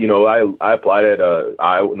it. And I applied at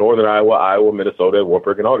Northern Iowa, Minnesota,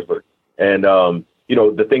 Wartburg, and Augsburg. And,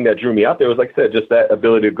 the thing that drew me out there was, like I said, just that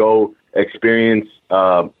ability to go experience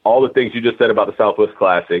all the things you just said about the Southwest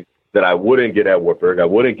Classic that I wouldn't get at Wartburg, I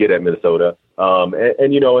wouldn't get at Minnesota.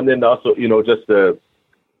 And then also, just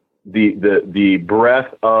the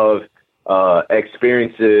breadth of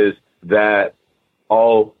experiences that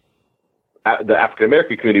all the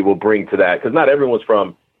African-American community will bring to that. Because not everyone's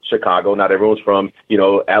from Chicago, not everyone's from,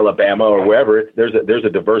 Alabama or wherever. There's a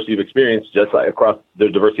diversity of experience, just like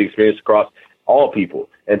there's diversity of experience across all people.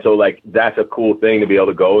 And so, like, that's a cool thing to be able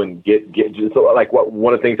to go and get so, like,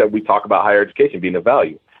 one of the things that we talk about higher education being a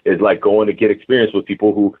value is, like, going to get experience with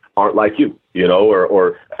people who aren't like you. you know,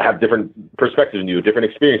 or have different perspectives than you, different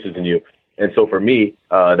experiences than you. And so for me,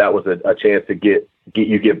 that was a chance to get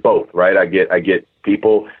both, right? I get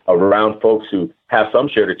people around folks who have some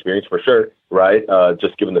shared experience for sure, right?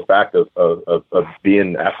 Just given the fact of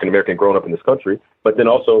being African American growing up in this country, but then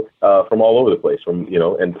also from all over the place, from, you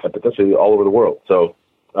know, and potentially all over the world. So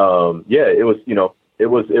it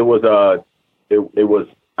was.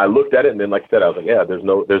 I looked at it, and then, like I said, I was like, yeah, there's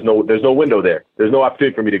no window there. There's no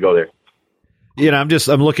opportunity for me to go there. You know,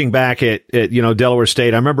 I'm looking back at you know, Delaware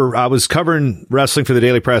State. I remember I was covering wrestling for the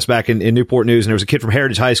Daily Press back in Newport News, and there was a kid from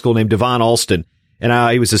Heritage High School named Devon Alston,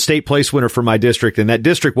 and he was a state place winner for my district, and that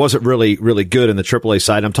district wasn't really good in the AAA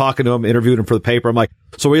side. I'm talking to him, interviewed him for the paper. I'm like,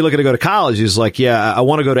 so where are you looking to go to college? He's like, yeah, I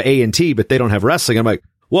want to go to A&T, but they don't have wrestling. I'm like,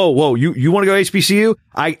 whoa, you want to go HBCU?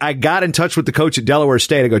 I got in touch with the coach at Delaware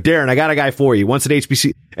State. I go, Darren, I got a guy for you. Once at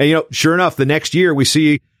HBCU. And, you know, sure enough, the next year we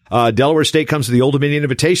see Delaware State comes to the Old Dominion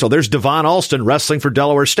Invitational. There's Devon Alston wrestling for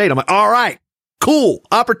Delaware State. I'm like, all right, cool,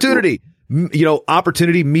 opportunity. You know,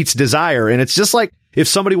 opportunity meets desire. And it's just like if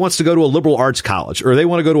somebody wants to go to a liberal arts college or they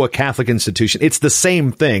want to go to a Catholic institution, it's the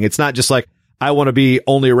same thing. It's not just like, I want to be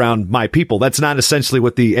only around my people. That's not essentially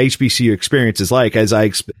what the HBCU experience is like. As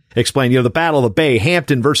I explained, you know, the Battle of the Bay,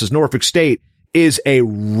 Hampton versus Norfolk State is a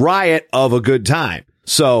riot of a good time.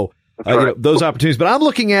 So, you know, those opportunities, but I'm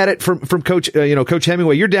looking at it from Coach, Coach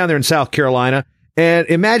Hemingway. You're down there in South Carolina, and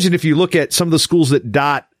imagine if you look at some of the schools that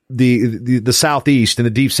dot the Southeast and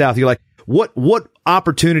the Deep South, you're like, what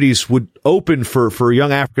opportunities would open for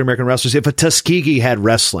young African American wrestlers if a Tuskegee had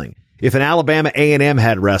wrestling? If an Alabama A&M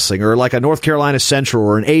had wrestling, or like a North Carolina Central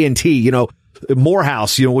or an A&T, you know,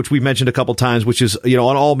 Morehouse, you know, which we've mentioned a couple times, which is, you know,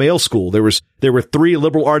 an all male school. There were 3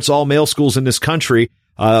 liberal arts all male schools in this country,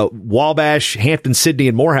 Wabash, Hampton, Sydney,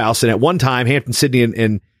 and Morehouse. And at one time, Hampton, Sydney,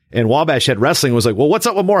 and Wabash had wrestling. It was like, well, what's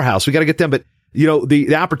up with Morehouse? We got to get them. But, you know,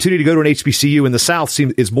 the opportunity to go to an HBCU in the South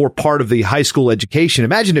is more part of the high school education.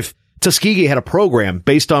 Imagine if Tuskegee had a program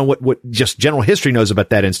based on what just general history knows about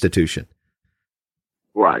that institution.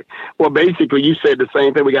 Right. Well, basically, you said the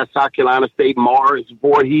same thing. We got South Carolina State, Mars,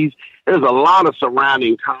 Voorhees. There's a lot of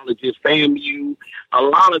surrounding colleges, FAMU, a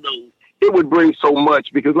lot of those. It would bring so much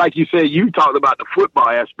because, like you said, you talked about the football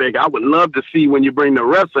aspect. I would love to see when you bring the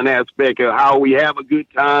wrestling aspect of how we have a good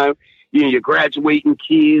time. You know, you're graduating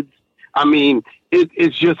kids. I mean,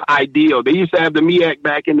 it's just ideal. They used to have the MEAC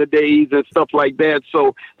back in the days and stuff like that.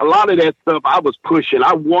 So a lot of that stuff I was pushing.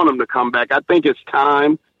 I want them to come back. I think it's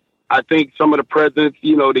time. I think some of the presidents,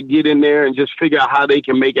 you know, to get in there and just figure out how they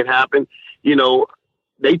can make it happen. You know,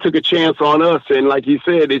 they took a chance on us. And like you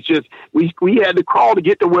said, it's just we had to crawl to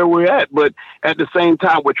get to where we're at. But at the same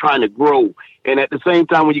time, we're trying to grow. And at the same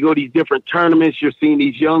time, when you go to these different tournaments, you're seeing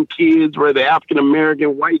these young kids, whether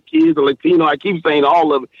African-American, white kids, or Latino. I keep saying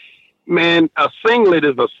all of it. Man, a singlet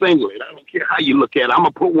is a singlet. I don't care how you look at it. I'm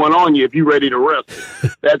going to put one on you if you're ready to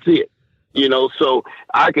wrestle. That's it. You know, so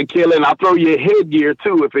I could kill it, and I'll throw you a headgear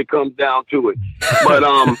too if it comes down to it.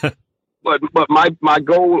 But but my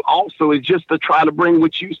goal also is just to try to bring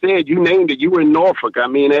what you said. You named it. You were in Norfolk. I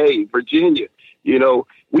mean, hey, Virginia. You know,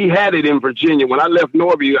 we had it in Virginia. When I left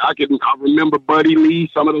Norby, I remember Buddy Lee,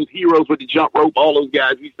 some of those heroes with the jump rope, all those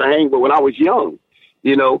guys we used to hang with when I was young.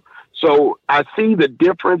 You know, so I see the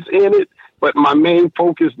difference in it. But my main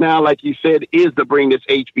focus now, like you said, is to bring this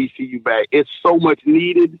HBCU back. It's so much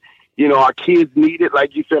needed. You know, our kids need it.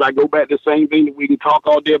 Like you said, I go back to the same thing that we can talk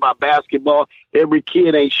all day about basketball. Every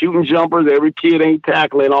kid ain't shooting jumpers. Every kid ain't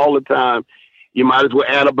tackling all the time. You might as well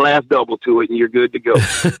add a blast double to it, and you're good to go.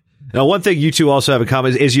 Now, one thing you two also have in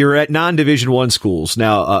common is you're at non-Division I schools.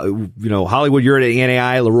 Now, you know, Hollywood, you're at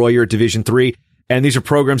NAI. Leroy, you're at Division III. And these are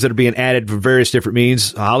programs that are being added for various different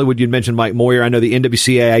means. Hollywood, you'd mentioned Mike Moyer. I know the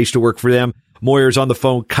NWCA. I used to work for them. Moyer's on the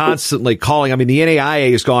phone constantly calling. I mean, the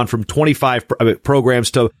NAIA has gone from 25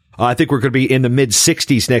 programs to I think we're going to be in the mid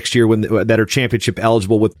 60s next year that are championship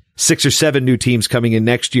eligible, with 6 or 7 new teams coming in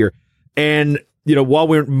next year. And, you know, while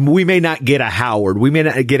we may not get a Howard, we may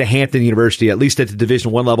not get a Hampton University, at least at the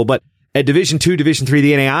Division I level, but at Division II, Division III,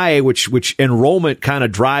 the NAIA, which enrollment kind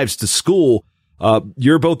of drives the school.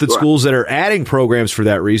 You're both at schools that are adding programs for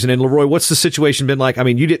that reason. And Leroy, what's the situation been like? I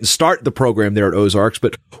mean, you didn't start the program there at Ozarks,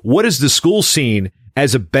 but what has the school seen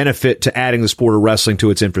as a benefit to adding the sport of wrestling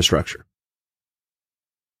to its infrastructure?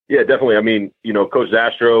 Yeah, definitely. I mean, you know, Coach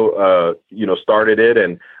Zastro, you know, started it,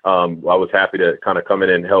 and I was happy to kind of come in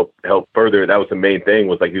and help further. That was the main thing.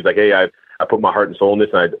 Was like, he was like, hey, I put my heart and soul in this,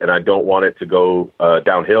 and I don't want it to go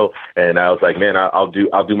downhill. And I was like, man, I'll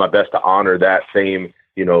do my best to honor that same,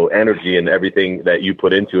 you know, energy and everything that you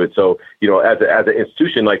put into it. So, you know, as an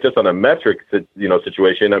institution, like just on a metric, you know,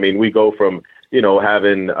 situation, I mean, we go from, you know,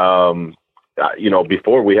 having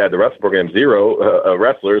before we had the wrestling program, zero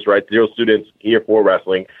wrestlers, right? 0 students here for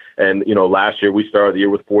wrestling. And, last year we started the year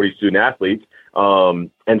with 40 student athletes.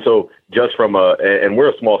 And so just from and we're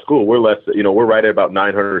a small school, we're less, we're right at about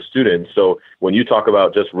 900 students. So when you talk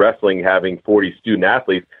about just wrestling having 40 student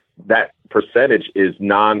athletes, that percentage is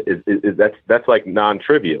that's like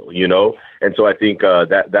non-trivial, And so I think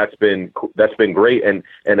that's been great. And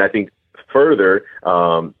I think further,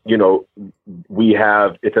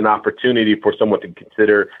 it's an opportunity for someone to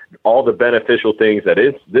consider all the beneficial things that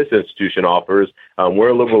this institution offers. We're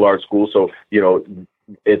a liberal arts school, so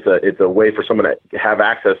it's a way for someone to have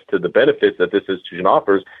access to the benefits that this institution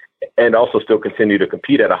offers, and also still continue to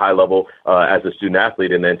compete at a high level as a student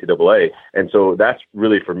athlete in the NCAA. And so that's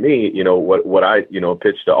really, for me, what I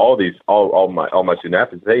pitch to all my student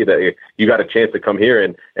athletes. Hey, that you got a chance to come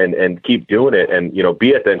here and keep doing it, and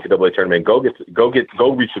be at the NCAA tournament, go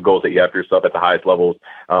reach the goals that you have for yourself at the highest levels.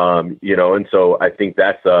 And so I think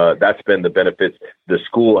that's been the benefits the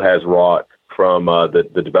school has wrought from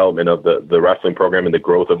the development of the wrestling program and the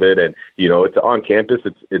growth of it. And, it's on campus.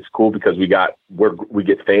 It's cool because we're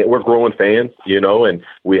growing fans, and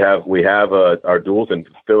we have our duels and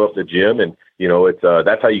fill up the gym. And,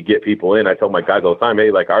 that's how you get people in. I tell my guys all the time,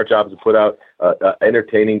 hey, like, our job is to put out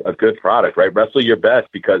entertaining, a good product, right? Wrestle your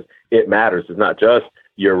best because it matters. It's not just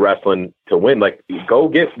you're wrestling to win. Like, go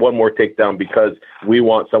get one more takedown because we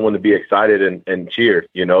want someone to be excited and cheer,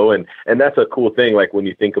 and that's a cool thing. Like, when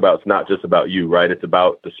you think about, it's not just about you, right? It's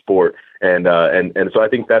about the sport. And so I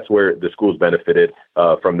think that's where the school's benefited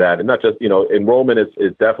from that. And not just, enrollment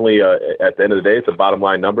is definitely at the end of the day, it's a bottom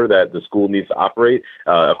line number that the school needs to operate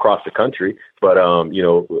across the country. But,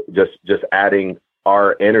 just adding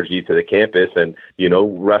our energy to the campus, and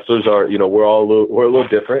wrestlers are, we're a little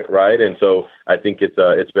different, right? And so I think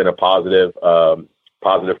it's been a positive for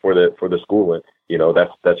the school, and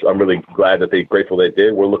that's I'm really glad that grateful they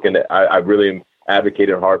did. We're looking at I really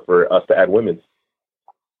advocated hard for us to add women's.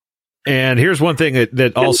 And here's one thing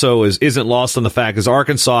that also isn't lost on the fact is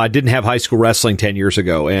Arkansas didn't have high school wrestling 10 years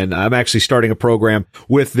ago. And I'm actually starting a program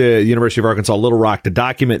with the University of Arkansas Little Rock to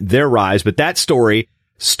document their rise. But that story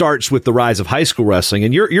starts with the rise of high school wrestling.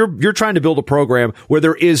 And you're trying to build a program where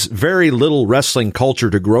there is very little wrestling culture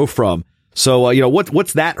to grow from. So,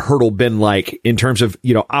 what's that hurdle been like in terms of,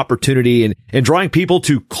 opportunity and drawing people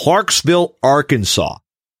to Clarksville, Arkansas?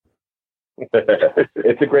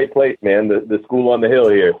 It's a great place, man. The school on the hill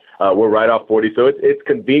here. We're right off 40, so it's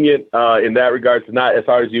convenient in that regard. It's not as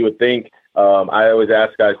hard as you would think. I always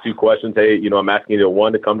ask guys 2 questions. Hey, I'm asking you,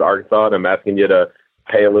 1, to come to Arkansas, and I'm asking you to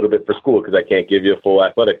pay a little bit for school because I can't give you a full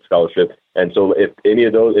athletic scholarship. And so if any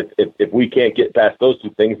of those, if we can't get past those 2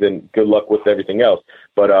 things, then good luck with everything else.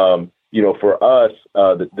 But for us,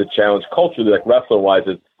 the challenge culturally, like wrestling wise,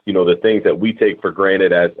 is the things that we take for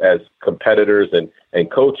granted as competitors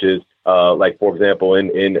and coaches. Like, for example,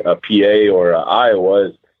 in PA or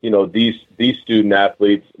Iowa, these student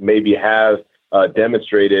athletes maybe have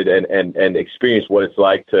demonstrated and experienced what it's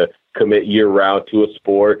like to commit year round to a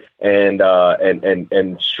sport and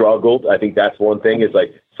struggled. I think that's one thing, is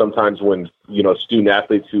like sometimes when student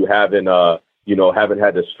athletes who haven't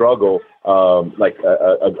had to struggle, like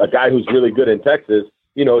a guy who's really good in Texas,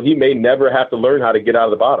 he may never have to learn how to get out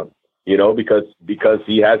of the bottom, because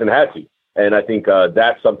he hasn't had to. And I think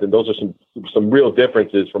that's something. Those are some real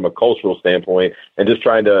differences from a cultural standpoint, and just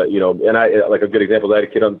trying to, and I, like, a good example, I had a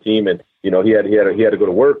kid on the team, and he had to go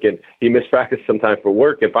to work, and he missed practice sometime for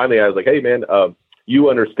work. And finally, I was like, hey man, you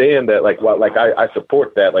understand that, I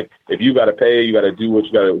support that. Like, if you got to pay, you got to do what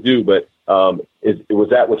you got to do. But was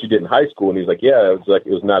that what you did in high school? And he's like, yeah. It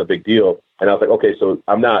was not a big deal. And I was like, okay, so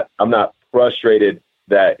I'm not frustrated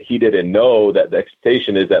that he didn't know that the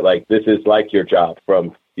expectation is that, like, this is like your job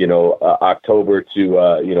from October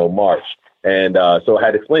to March. And so I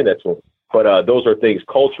had to explain that to him. But those are things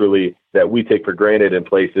culturally that we take for granted in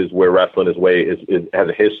places where wrestling has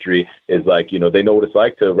a history, is like, they know what it's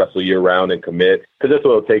like to wrestle year round and commit, because that's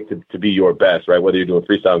what it'll take to be your best, right? Whether you're doing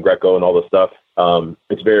freestyle and Greco and all this stuff.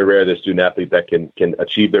 It's very rare that student athletes that can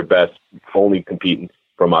achieve their best only competing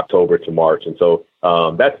from October to March. And so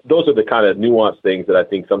those are the kind of nuanced things that I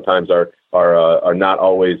think sometimes are not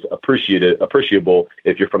always appreciable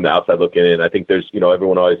if you're from the outside looking in. I think there's,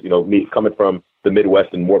 everyone always, me coming from the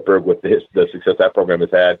Midwest and Wartburg with the success that program has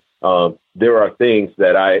had. There are things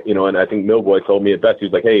that and I think Milboy told me at best. He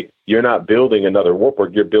was like, hey, you're not building another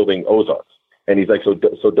Wartburg, you're building Ozarks. And he's like, so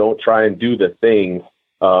don't try and do the things,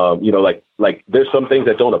 like there's some things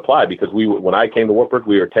that don't apply, because when I came to Wartburg,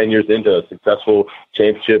 we were 10 years into successful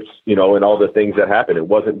championships, and all the things that happened. It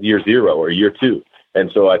wasn't year 0 or year 2. And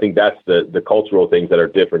so I think that's the cultural things that are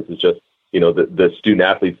different. It's just, the student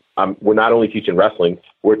athletes we're not only teaching wrestling,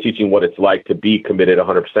 we're teaching what it's like to be committed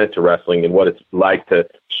 100% to wrestling and what it's like to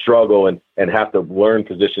struggle and have to learn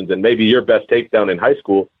positions. And maybe your best takedown in high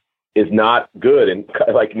school is not good and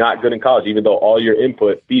not good in college, even though all your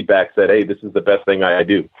input feedback said, hey, this is the best thing I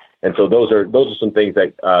do. And so those are some things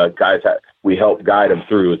that we help guide them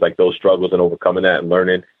through, is like those struggles and overcoming that and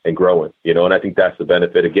learning and growing, and I think that's the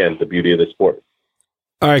benefit, again, the beauty of the sport.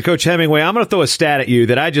 All right, Coach Hemingway, I'm going to throw a stat at you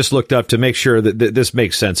that I just looked up to make sure that this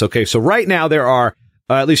makes sense. Okay, so right now there are,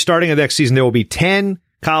 at least starting the next season, there will be 10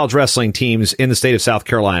 college wrestling teams in the state of South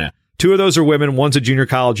Carolina. 2 of those are women. One's a junior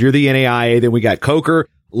college. You're the NAIA. Then we got Coker,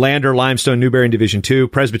 Lander, Limestone, Newberry in Division II,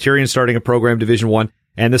 Presbyterian starting a program Division I,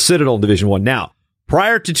 and the Citadel in Division I. Now,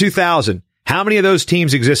 prior to 2000, how many of those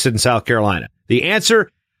teams existed in South Carolina? The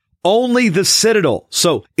answer, only the Citadel.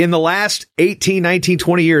 So in the last 18, 19,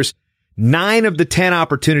 20 years, 9 of the 10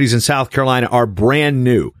 opportunities in South Carolina are brand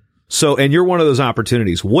new. So, and you're one of those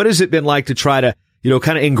opportunities. What has it been like to try to,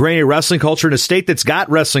 kind of ingrain a wrestling culture in a state that's got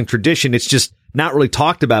wrestling tradition? It's just not really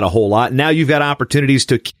talked about a whole lot. Now you've got opportunities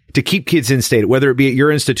to keep kids in state, whether it be at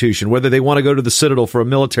your institution, whether they want to go to the Citadel for a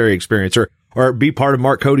military experience or be part of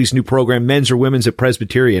Mark Cody's new program, men's or women's at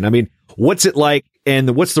Presbyterian. I mean, what's it like,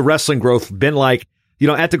 and what's the wrestling growth been like,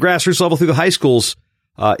 at the grassroots level through the high schools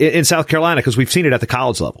in South Carolina? Because we've seen it at the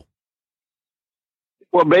college level.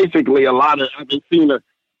 Well, basically, I've been seeing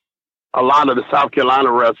a lot of the South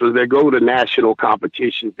Carolina wrestlers, they go to national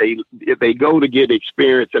competitions. They go to get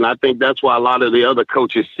experience, and I think that's why a lot of the other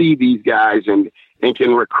coaches see these guys and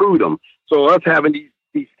can recruit them. So us having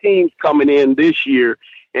these teams coming in this year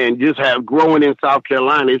and just growing in South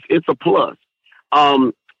Carolina, it's a plus.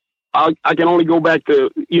 I can only go back to,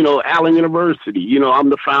 Allen University. I'm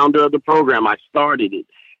the founder of the program. I started it.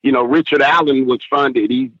 Richard Allen was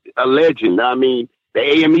funded. He's a legend. I mean, the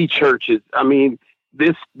AME churches. I mean,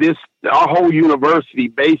 our whole university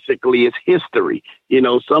basically is history.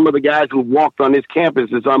 Some of the guys who walked on this campus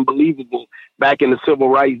is unbelievable back in the civil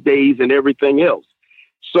rights days and everything else.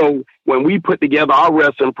 So when we put together our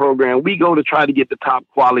wrestling program, we go to try to get the top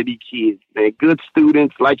quality kids, man, good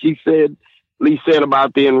students. Like Lee said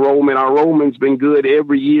about the enrollment, our enrollment's been good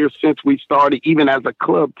every year since we started, even as a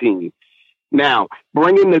club team. Now,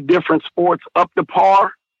 bringing the different sports up to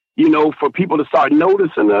par, for people to start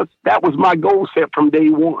noticing us, that was my goal set from day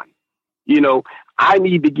one. I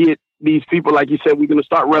need to get these people, like you said, we're going to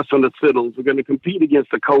start wrestling the Citadels. We're going to compete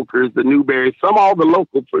against the Cokers, the Newberries, all the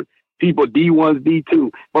local people, D1s,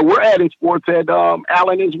 D2. But we're adding sports at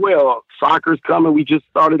Allen as well. Soccer's coming. We just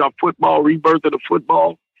started our football, rebirth of the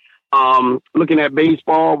football. Looking at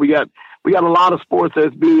baseball, we got a lot of sports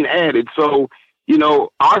that's being added. So,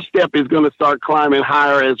 our step is going to start climbing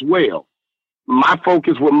higher as well. My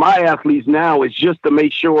focus with my athletes now is just to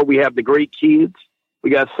make sure we have the great kids. We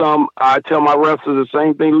got I tell my wrestlers the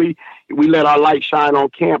same thing, Lee. We let our light shine on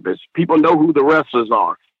campus. People know who the wrestlers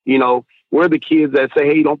are. We're the kids that say,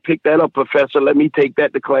 hey, don't pick that up, professor. Let me take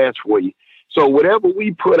that to class for you. So whatever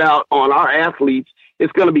we put out on our athletes,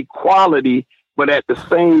 it's going to be quality, but at the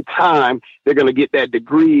same time, they're going to get that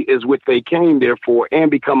degree is what they came there for and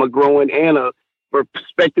become a growing and a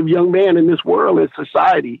prospective young man in this world and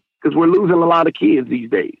society, because we're losing a lot of kids these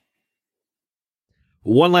days.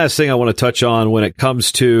 One last thing I want to touch on when it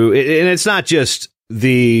comes to, and it's not just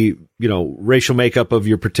the, racial makeup of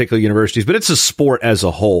your particular universities, but it's a sport as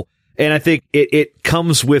a whole. And I think it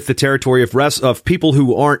comes with the territory of people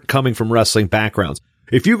who aren't coming from wrestling backgrounds.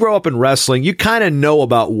 If you grow up in wrestling, you kind of know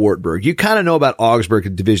about Wartburg. You kind of know about Augsburg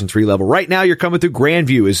at Division III level. Right now, you're coming through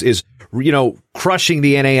Grandview is crushing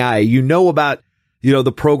the NAIA. You know about,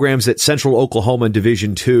 the programs at Central Oklahoma in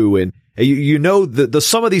Division II, and the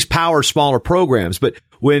some of these smaller programs. But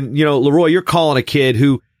when, Leroy, you're calling a kid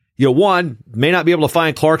who, one, may not be able to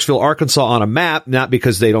find Clarksville, Arkansas on a map, not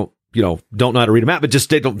because they don't know how to read a map, but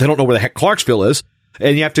just they don't know where the heck Clarksville is.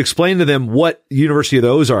 And you have to explain to them what University of the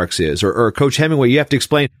Ozarks is, or Coach Hemingway, you have to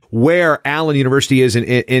explain where Allen University is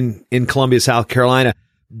in Columbia, South Carolina,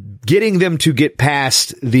 getting them to get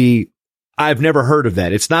past I've never heard of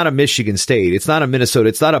that. It's not a Michigan State. It's not a Minnesota.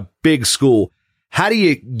 It's not a big school. How do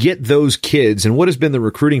you get those kids, and what has been the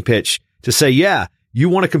recruiting pitch to say, yeah, you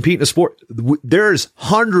want to compete in a sport? There's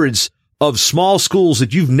hundreds of small schools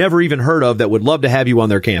that you've never even heard of that would love to have you on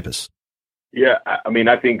their campus. Yeah, I mean,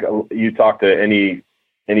 I think you talk to any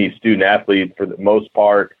student athlete, for the most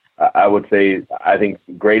part, I would say I think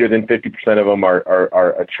greater than 50% of them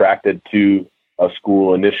are attracted to a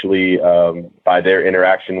school initially by their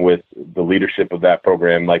interaction with the leadership of that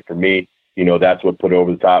program. Like for me, that's what put it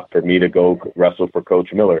over the top for me to go wrestle for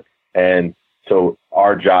Coach Miller. And so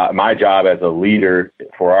my job as a leader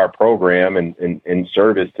for our program and in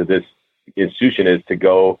service to this institution is to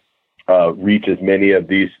go reach as many of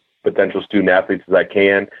these potential student athletes as I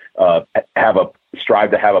can,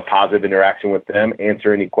 strive to have a positive interaction with them,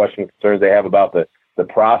 answer any questions, concerns they have about the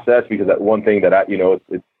process, because that one thing that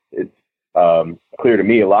it's clear to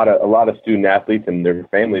me, a lot of student athletes and their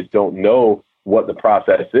families don't know what the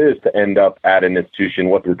process is to end up at an institution,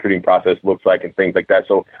 what the recruiting process looks like and things like that.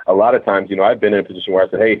 So a lot of times, I've been in a position where I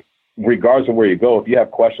said, hey, regardless of where you go, if you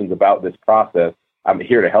have questions about this process, I'm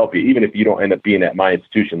here to help you, even if you don't end up being at my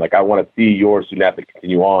institution. Like, I want to see your student athlete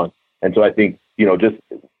continue on. And so I think, just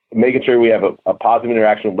making sure we have a positive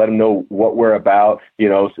interaction, let them know what we're about.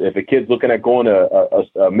 If a kid's looking at going to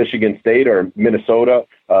a Michigan State or Minnesota,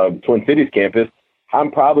 Twin Cities campus,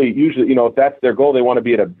 I'm probably usually, if that's their goal, they want to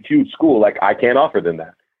be at a huge school, like, I can't offer them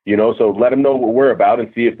that, so let them know what we're about and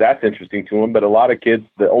see if that's interesting to them. But a lot of kids,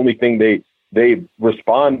 the only thing they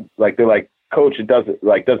respond, like, they're like, Coach, it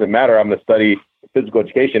doesn't matter. I'm going to study physical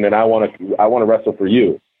education and I want to wrestle for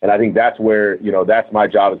you. And I think that's where, that's my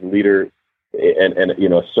job as a leader and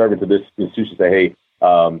a servant to this institution, say, hey,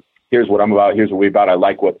 here's what I'm about. Here's what we're about. I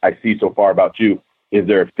like what I see so far about you. Is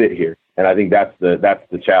there a fit here? And I think that's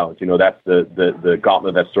the challenge. That's the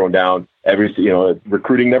gauntlet that's thrown down.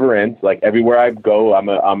 Recruiting never ends. Like, everywhere I go,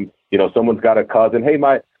 I'm someone's got a cousin. Hey,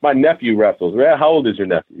 my nephew wrestles. How old is your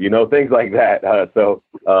nephew? Things like that.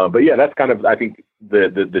 But yeah, that's kind of, I think,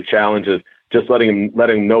 the challenge is just letting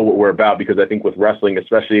them know what we're about, because I think with wrestling,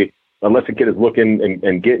 especially unless a kid is looking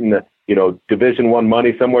and getting Division I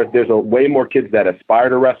money somewhere, there's way more kids that aspire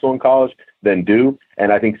to wrestle in college than do.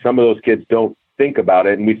 And I think some of those kids don't think about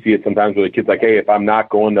it. And we see it sometimes with the kids, like, hey, if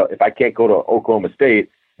I can't go to Oklahoma State,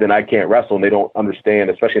 then I can't wrestle. And they don't understand,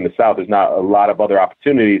 especially in the South, there's not a lot of other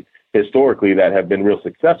opportunities historically that have been real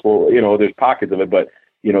successful. There's pockets of it, but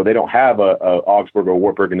they don't have a Augsburg or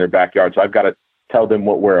Wartburg in their backyard. So I've got to tell them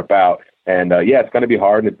what we're about. And it's going to be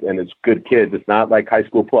hard, and it's good kids. It's not like high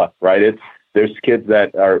school plus, right? There's kids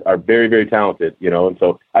that are very, very talented, and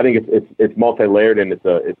so I think it's multi-layered, and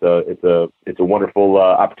it's a wonderful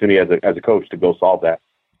opportunity as a coach to go solve that.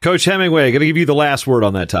 Coach Hemingway, going to give you the last word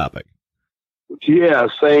on that topic. Yeah,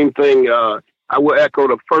 same thing. I will echo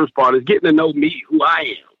the first part, is getting to know me, who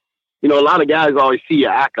I am. A lot of guys always see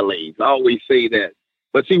your accolades. I always say that.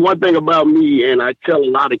 But see, one thing about me, and I tell a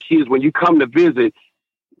lot of kids, when you come to visit,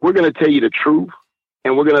 we're going to tell you the truth,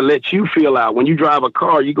 and we're going to let you feel out. When you drive a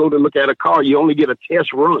car, you go to look at a car, you only get a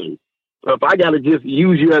test run. So if I got to just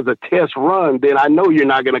use you as a test run, then I know you're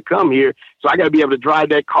not going to come here. So I got to be able to drive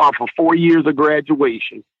that car for 4 years of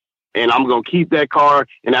graduation. And I'm going to keep that car.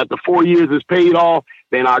 And after 4 years is paid off,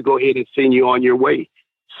 then I'll go ahead and send you on your way.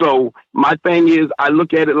 So my thing is, I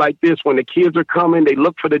look at it like this. When the kids are coming, they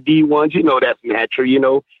look for the D1s. That's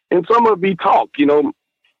natural, and some of it be talk,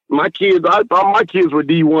 My kids, I thought my kids were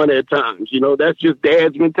D1 at times. That's just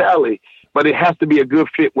dad's mentality. But it has to be a good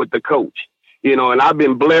fit with the coach, and I've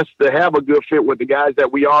been blessed to have a good fit with the guys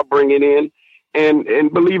that we are bringing in.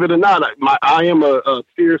 And believe it or not, I am a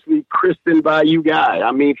fiercely Christian value guy.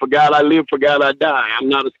 I mean, for God I live, for God I die. I'm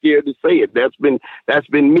not scared to say it. That's been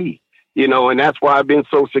me, and that's why I've been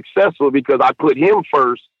so successful, because I put him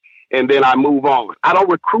first and then I move on. I don't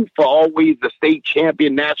recruit for always the state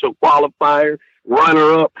champion, national qualifier,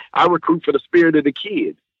 runner-up. I recruit for the spirit of the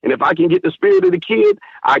kid. And if I can get the spirit of the kid,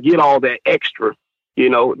 I get all that extra.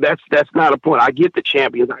 That's not a point. I get the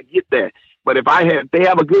champions. I get that. But if they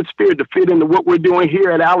have a good spirit to fit into what we're doing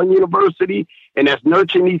here at Allen University, and that's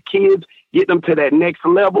nurturing these kids, getting them to that next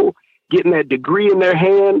level, getting that degree in their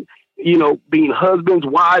hand, being husbands,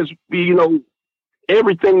 wives,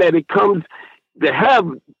 everything that it comes to have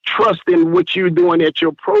trust in what you're doing at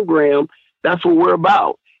your program. That's what we're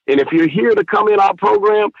about. And if you're here to come in our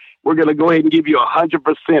program, we're going to go ahead and give you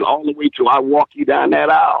 100% all the way till I walk you down that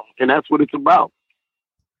aisle. And that's what it's about.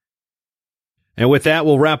 And with that,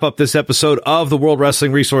 we'll wrap up this episode of the World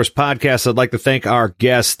Wrestling Resource Podcast. I'd like to thank our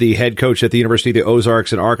guest, the head coach at the University of the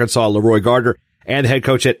Ozarks in Arkansas, Leroy Gardner, and the head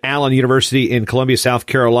coach at Allen University in Columbia, South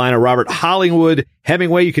Carolina, Robert Hollingwood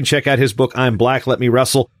Hemingway. You can check out his book, I'm Black, Let Me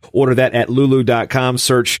Wrestle. Order that at lulu.com.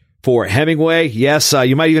 Search for Hemingway. Yes,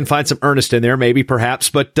 you might even find some Ernest in there, maybe, perhaps.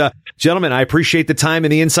 But, gentlemen, I appreciate the time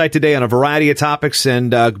and the insight today on a variety of topics,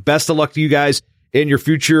 and best of luck to you guys in your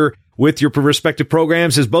future with your respective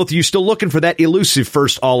programs, as both of you still looking for that elusive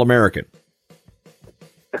first All-American.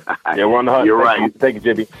 Yeah, we're on the hunt. You're right. Thank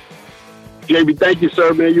you, JB. JB, thank you,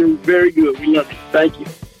 sir, man. You're very good. We love you. Thank you.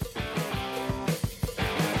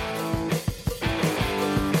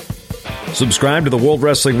 Subscribe to the World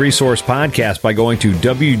Wrestling Resource Podcast by going to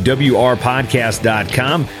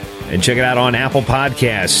WWRpodcast.com. And check it out on Apple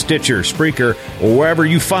Podcasts, Stitcher, Spreaker, or wherever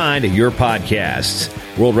you find your podcasts.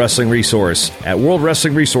 World Wrestling Resource at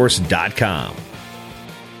worldwrestlingresource.com.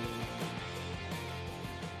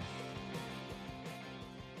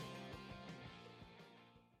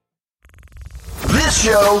 This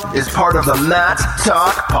show is part of the Matt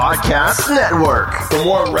Talk Podcast Network. For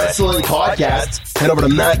more wrestling podcasts, head over to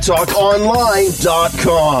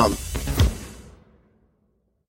MattTalkOnline.com.